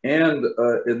 and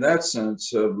in that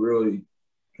sense have really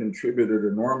contributed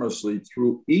enormously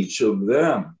through each of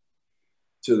them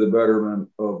to the betterment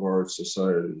of our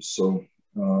society. So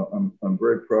I'm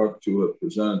very proud to have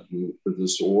presented you with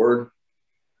this award.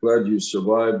 Glad you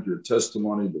survived your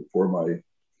testimony before my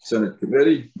Senate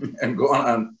committee and gone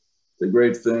on to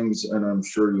great things. And I'm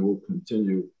sure you will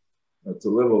continue to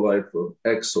live a life of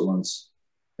excellence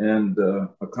and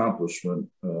accomplishment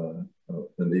in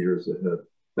the years ahead.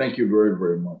 Thank you very,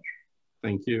 very much.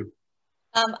 Thank you.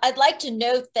 I'd like to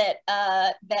note that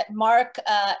that Mark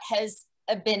has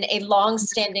been a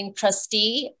long-standing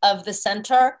trustee of the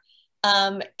center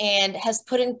and has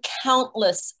put in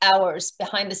countless hours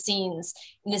behind the scenes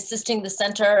in assisting the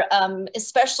center,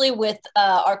 especially with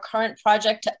our current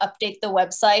project to update the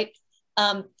website.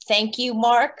 Thank you,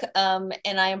 Mark, and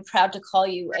I am proud to call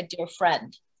you a dear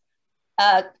friend.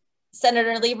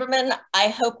 Senator Lieberman, I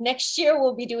hope next year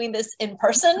we'll be doing this in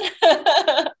person.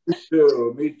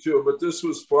 Me too, but this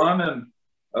was fun, and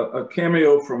a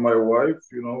cameo from my wife,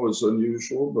 you know, was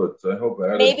unusual, but I hope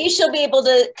maybe she'll be able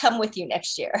to come with you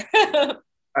next year.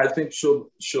 I think she'll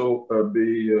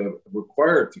be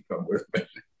required to come with me.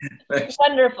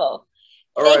 Wonderful.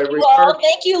 Thank you all.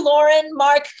 Thank you, Lauren,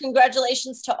 Mark.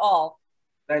 Congratulations to all.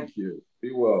 Thank you.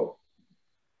 Be well.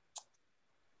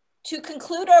 To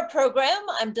conclude our program,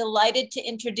 I'm delighted to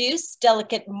introduce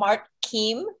Delegate Mark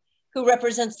Keam, who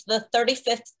represents the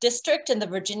 35th District in the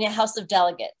Virginia House of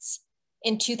Delegates.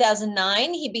 In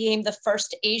 2009, he became the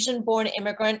first Asian-born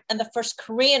immigrant and the first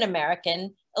Korean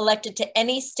American elected to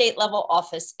any state-level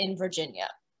office in Virginia.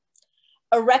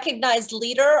 A recognized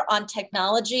leader on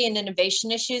technology and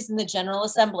innovation issues in the General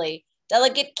Assembly,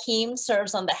 Delegate Keam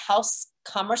serves on the House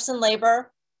Commerce and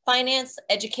Labor, Finance,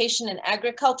 Education and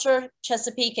Agriculture,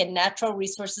 Chesapeake and Natural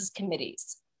Resources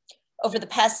Committees. Over the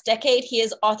past decade, he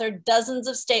has authored dozens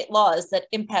of state laws that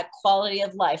impact quality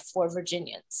of life for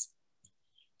Virginians.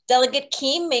 Delegate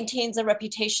Keam maintains a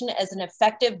reputation as an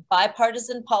effective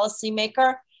bipartisan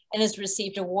policymaker and has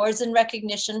received awards and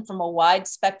recognition from a wide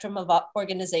spectrum of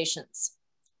organizations.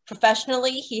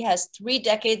 Professionally, he has 3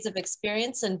 decades of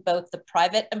experience in both the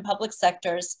private and public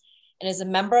sectors and is a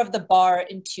member of the bar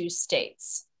in 2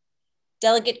 states.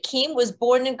 Delegate Keam was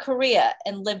born in Korea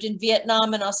and lived in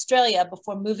Vietnam and Australia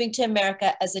before moving to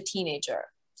America as a teenager.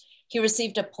 He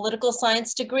received a political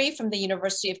science degree from the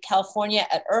University of California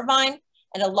at Irvine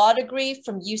and a law degree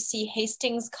from UC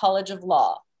Hastings College of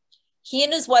Law. He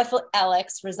and his wife,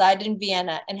 Alex, reside in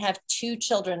Vienna and have 2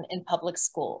 children in public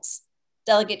schools.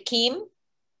 Delegate Keam?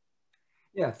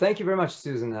 Yeah, thank you very much,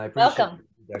 Susan. I appreciate Welcome.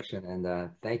 the introduction,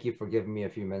 and thank you for giving me a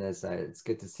few minutes. It's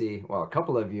good to see, well, a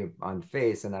couple of you on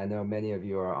face, and I know many of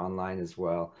you are online as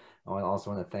well. I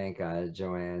also want to thank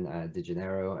Joanne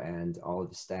DeGennaro and all of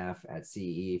the staff at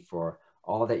CEE for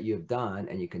all that you have done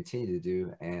and you continue to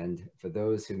do. And for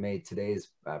those who made today's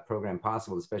program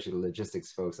possible, especially the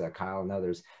logistics folks, Kyle and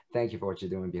others, thank you for what you're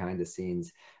doing behind the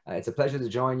scenes. It's a pleasure to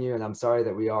join you, and I'm sorry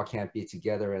that we all can't be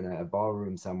together in a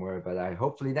ballroom somewhere, but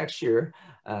hopefully next year,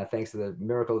 thanks to the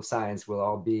miracle of science, we'll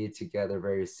all be together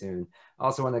very soon. I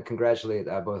also want to congratulate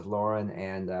both Lauren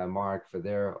and Mark for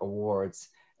their awards.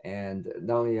 And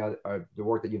not only are the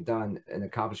work that you've done and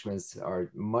accomplishments are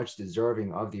much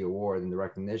deserving of the award and the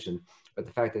recognition, but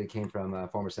the fact that it came from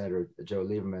former Senator Joe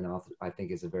Lieberman, I think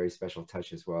is a very special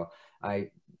touch as well. I'm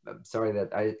sorry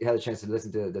that I had a chance to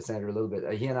listen to the Senator a little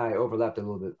bit. He and I overlapped a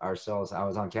little bit ourselves. I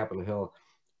was on Capitol Hill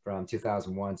from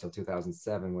 2001 till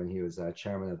 2007 when he was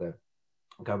chairman of the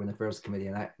Government Affairs Committee,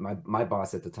 and my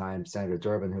boss at the time, Senator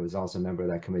Durbin, who was also a member of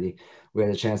that committee, we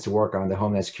had a chance to work on the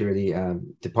Homeland Security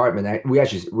Department. We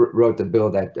actually wrote the bill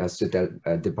that stood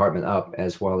that department up,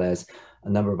 as well as a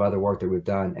number of other work that we've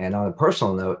done. And on a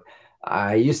personal note,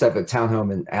 I used to have a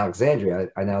townhome in Alexandria.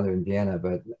 I now live in Vienna,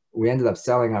 but we ended up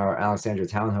selling our Alexandria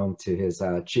townhome to his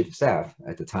chief of staff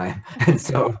at the time. And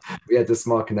so we had this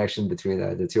small connection between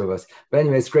the 2 of us. But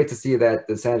anyway, it's great to see that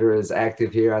the senator is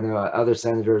active here. I know other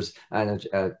senators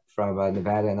from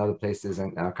Nevada and other places,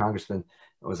 and our congressman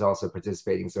was also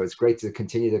participating. So it's great to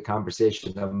continue the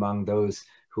conversation among those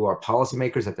who are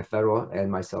policymakers at the federal and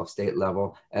myself state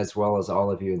level, as well as all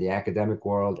of you in the academic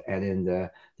world and in the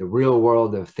real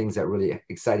world of things that really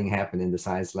exciting happen in the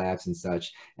science labs and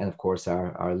such. And of course,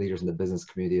 our leaders in the business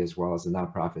community, as well as the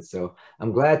nonprofits. So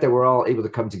I'm glad that we're all able to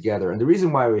come together. And the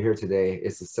reason why we're here today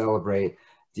is to celebrate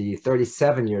the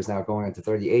 37 years now, going into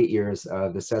 38 years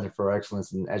of the Center for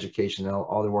Excellence in Education, and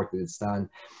all the work that it's done.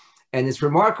 And it's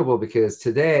remarkable because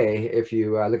today, if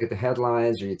you look at the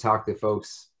headlines or you talk to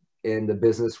folks in the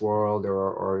business world,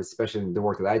 or especially in the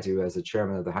work that I do as the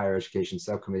chairman of the Higher Education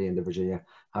Subcommittee in the Virginia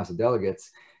House of Delegates,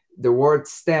 the word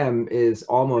STEM is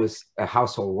almost a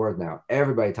household word now.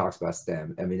 Everybody talks about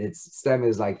STEM. I mean, STEM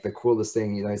is like the coolest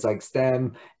thing, you know. It's like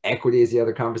STEM, equity is the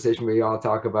other conversation we all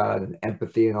talk about, and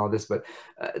empathy and all this. But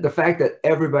the fact that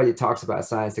everybody talks about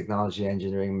science, technology,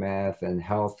 engineering, math, and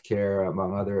healthcare,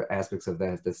 among other aspects of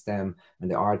the STEM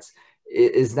and the arts,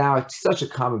 is now such a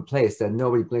commonplace that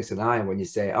nobody blinks an eye when you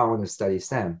say, oh, I want to study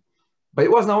STEM. But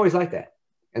it wasn't always like that.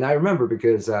 And I remember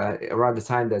because around the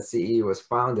time that CEE was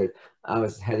founded, I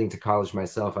was heading to college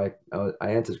myself. I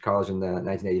entered college in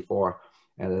 1984.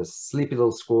 at a sleepy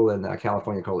little school in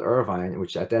California called Irvine,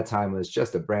 which at that time was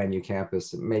just a brand new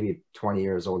campus, maybe 20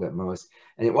 years old at most.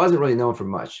 And it wasn't really known for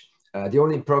much. The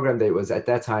only program that it was at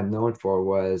that time known for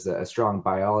was a strong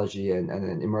biology and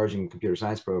an emerging computer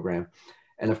science program.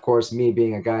 And of course, me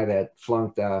being a guy that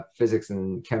flunked physics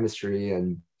and chemistry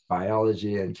and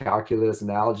biology and calculus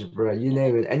and algebra, you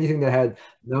name it, anything that had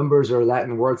numbers or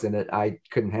Latin words in it, I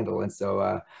couldn't handle. And so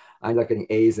I ended up getting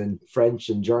A's in French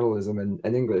and journalism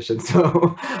and English. And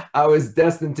so I was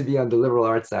destined to be on the liberal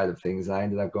arts side of things. I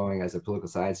ended up going as a political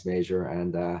science major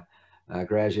and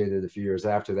graduated a few years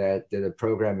after that, did a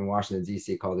program in Washington,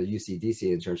 D.C. called the UC-DC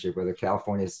internship, where the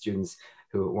California students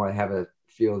who want to have a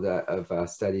field of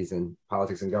studies in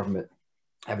politics and government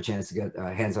have a chance to get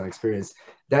hands-on experience.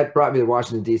 That brought me to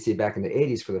Washington, D.C. back in the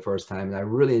 80s for the first time. And I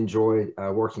really enjoyed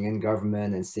working in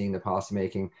government and seeing the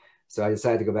policymaking. So I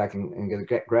decided to go back and get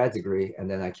a grad degree. And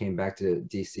then I came back to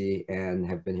D.C. and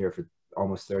have been here for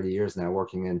almost 30 years now,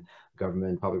 working in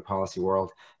government, public policy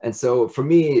world. And so for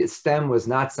me, STEM was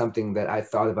not something that I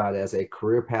thought about as a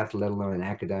career path, let alone an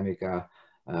academic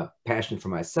passion for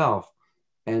myself.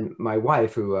 And my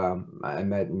wife, who I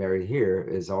met and married here,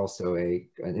 is also an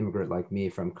immigrant like me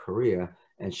from Korea.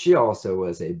 And she also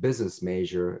was a business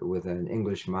major with an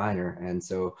English minor. And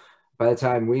so by the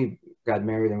time we got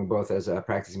married and we're both as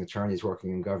practicing attorneys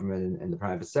working in government and the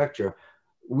private sector,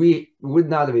 we would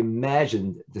not have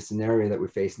imagined the scenario that we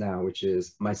face now, which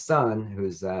is my son,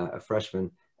 who's a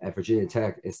freshman at Virginia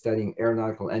Tech, is studying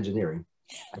aeronautical engineering.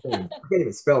 I can't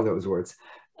even spell those words.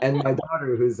 And my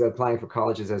daughter, who's applying for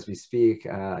colleges as we speak,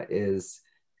 is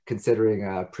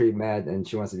considering pre-med, and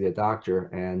she wants to be a doctor.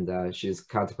 And she's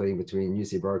contemplating between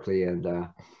UC Berkeley and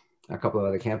a couple of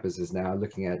other campuses now,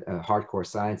 looking at hardcore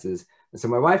sciences. And so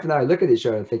my wife and I look at each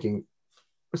other thinking,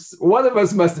 one of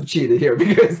us must have cheated here,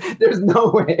 because there's no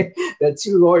way that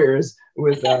two lawyers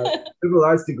with liberal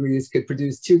arts degrees could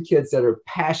produce two kids that are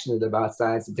passionate about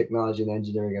science and technology and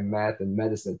engineering and math and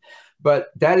medicine.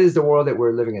 But that is the world that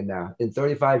we're living in now. In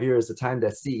 35 years, the time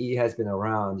that CE has been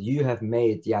around, you have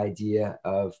made the idea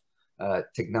of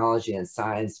technology and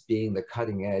science being the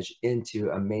cutting edge into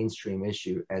a mainstream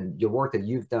issue. And your work that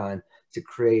you've done to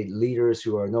create leaders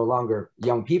who are no longer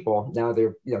young people. Now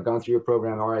they're gone through your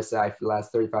program, RSI, for the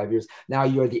last 35 years. Now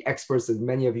you are the experts, and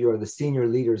many of you are the senior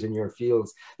leaders in your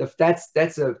fields.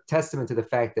 That's a testament to the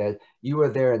fact that you were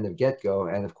there in the get-go.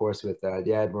 And of course, with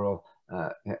the Admiral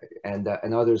and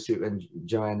others and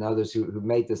Joanne and others who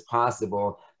made this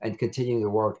possible and continuing to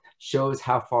work, shows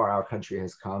how far our country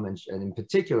has come. And in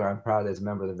particular, I'm proud as a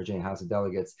member of the Virginia House of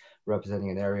Delegates,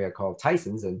 representing an area called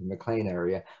Tysons in the McLean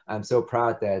area. I'm so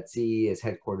proud that CE is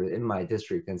headquartered in my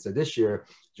district. And so this year,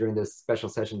 during this special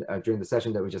session, during the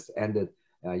session that we just ended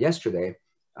yesterday,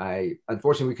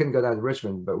 unfortunately, we couldn't go down to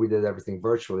Richmond, but we did everything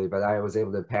virtually. But I was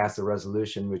able to pass a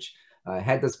resolution, which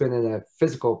had this been in a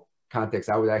physical context,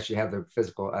 I would actually have the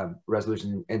physical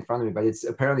resolution in front of me, but it's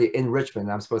apparently in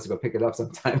Richmond. I'm supposed to go pick it up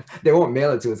sometime. They won't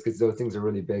mail it to us because those things are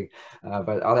really big,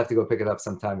 but I'll have to go pick it up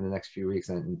sometime in the next few weeks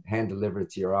and hand deliver it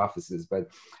to your offices. But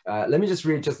let me just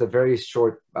read just a very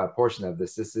short portion of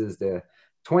this. This is the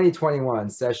 2021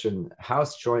 session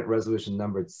House Joint Resolution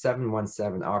numbered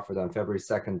 717, offered on February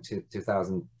 2nd,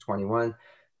 2021.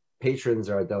 Patrons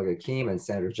are Delegate Keam and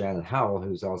Senator Janet Howell,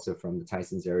 who's also from the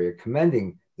Tysons area,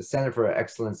 commending the Center for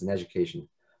Excellence in Education.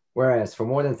 Whereas for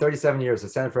more than 37 years, the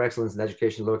Center for Excellence in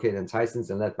Education, located in Tysons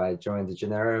and led by Joanne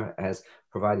DeGennaro, has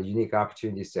provided unique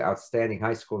opportunities to outstanding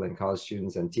high school and college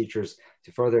students and teachers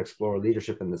to further explore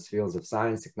leadership in the fields of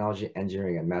science, technology,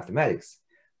 engineering, and mathematics.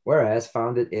 Whereas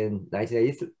founded in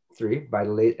 1983 by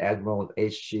the late Admiral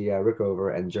H.G.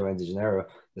 Rickover and Joanne DeGennaro,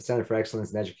 the Center for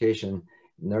Excellence in Education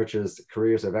nurtures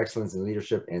careers of excellence and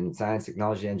leadership in science,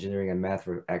 technology, engineering, and math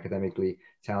for academically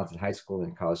talented high school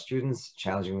and college students,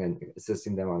 challenging and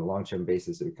assisting them on a long-term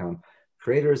basis to become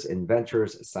creators,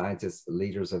 inventors, scientists,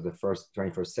 leaders of the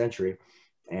 21st century.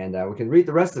 And we can read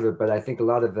the rest of it, but I think a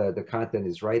lot of the content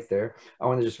is right there. I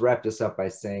want to just wrap this up by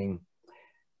saying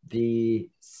the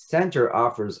center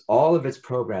offers all of its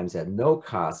programs at no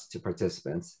cost to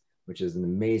participants, which is an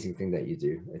amazing thing that you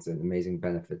do. It's an amazing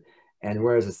benefit. And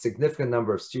whereas a significant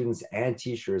number of students and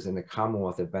teachers in the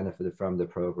Commonwealth have benefited from the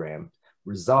program,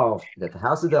 resolved that the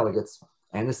House of Delegates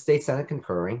and the State Senate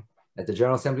concurring, that the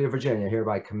General Assembly of Virginia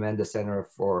hereby commend the Center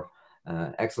for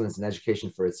Excellence in Education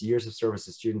for its years of service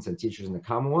to students and teachers in the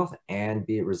Commonwealth, and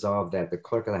be it resolved that the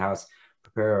Clerk of the House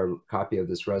prepare a copy of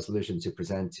this resolution to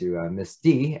present to Ms.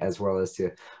 D, as well as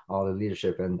to all the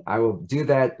leadership. And I will do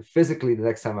that physically the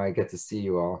next time I get to see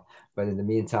you all. But in the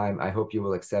meantime, I hope you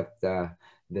will accept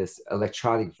this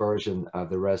electronic version of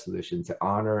the resolution to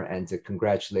honor and to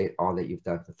congratulate all that you've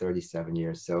done for 37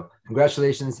 years. So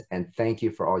congratulations and thank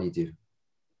you for all you do.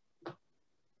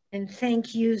 And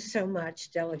thank you so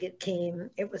much, Delegate Keam.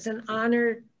 It was an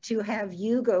honor to have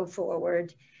you go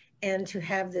forward and to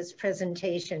have this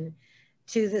presentation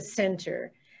to the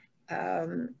center.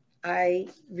 I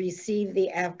received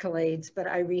the accolades, but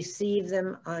I received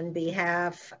them on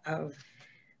behalf of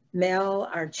Mel,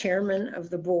 our chairman of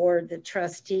the board, the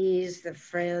trustees, the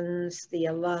friends, the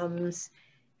alums,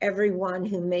 everyone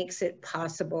who makes it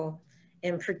possible,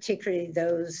 and particularly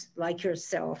those like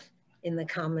yourself in the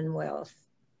Commonwealth.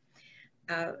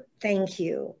 Thank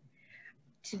you.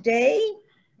 Today,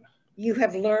 you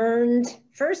have learned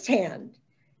firsthand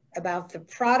about the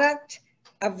product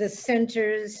of the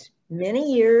center's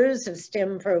many years of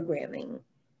STEM programming.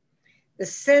 The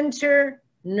center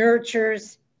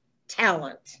nurtures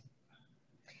talent.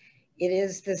 It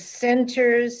is the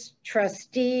center's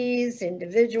trustees,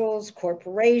 individuals,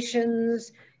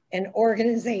 corporations, and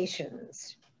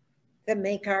organizations that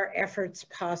make our efforts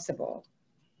possible.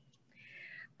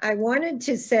 I wanted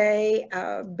to say,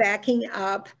 backing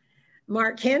up,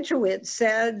 Mark Kantrowitz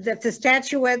said that the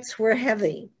statuettes were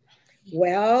heavy.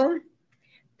 Well,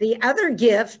 the other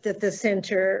gift that the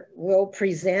center will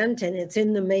present, and it's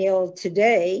in the mail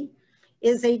today,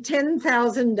 is a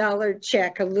 $10,000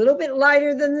 check, a little bit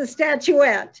lighter than the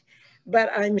statuette,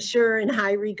 but I'm sure in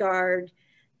high regard,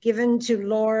 given to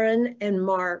Lauren and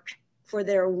Mark for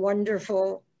their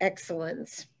wonderful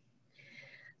excellence.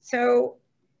 So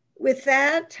with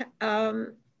that,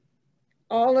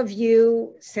 all of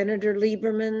you, Senator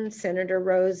Lieberman, Senator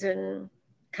Rosen,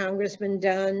 Congressman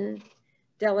Dunn,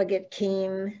 Delegate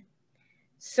Keam,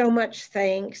 so much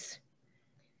thanks.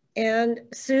 And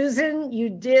Susan, you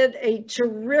did a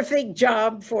terrific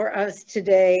job for us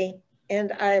today,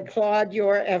 and I applaud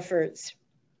your efforts.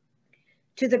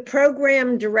 To the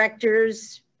program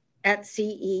directors at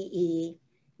CEE,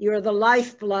 you're the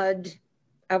lifeblood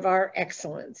of our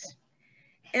excellence.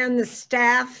 And the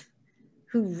staff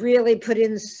who really put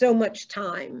in so much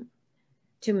time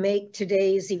to make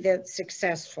today's event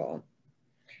successful.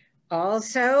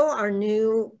 Also, our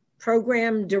new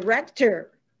program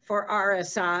director for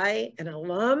RSI, an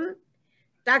alum,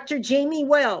 Dr. Jamie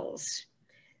Wells,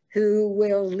 who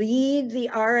will lead the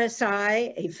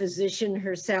RSI, a physician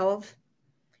herself,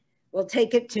 will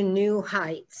take it to new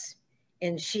heights.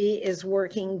 And she is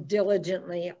working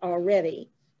diligently already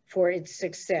for its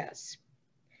success.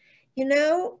 You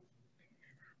know,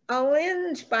 I'll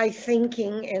end by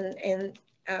thinking and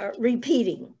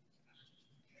repeating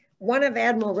one of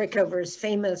Admiral Rickover's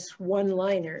famous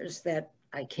one-liners that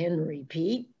I can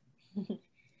repeat.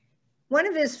 One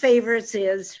of his favorites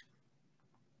is,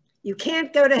 "You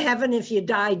can't go to heaven if you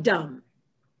die dumb."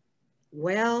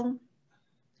 Well,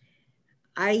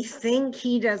 I think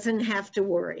he doesn't have to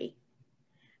worry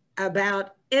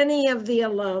about any of the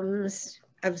alums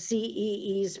of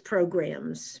CEE's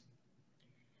programs.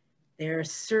 They're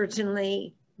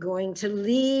certainly going to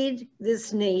lead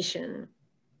this nation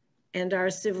and our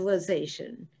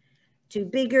civilization to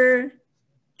bigger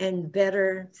and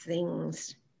better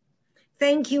things.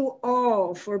 Thank you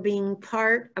all for being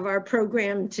part of our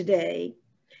program today.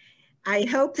 I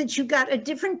hope that you got a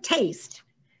different taste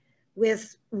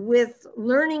with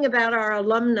learning about our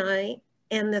alumni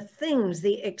and the things,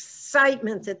 the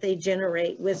excitement that they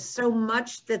generate with so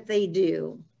much that they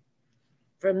do.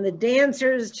 From the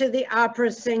dancers to the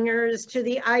opera singers, to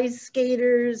the ice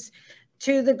skaters,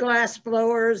 to the glass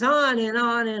blowers, on and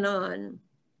on and on.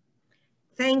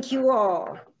 Thank you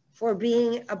all for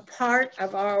being a part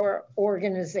of our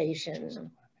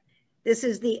organization. This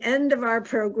is the end of our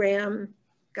program.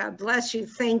 God bless you.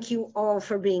 Thank you all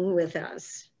for being with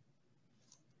us.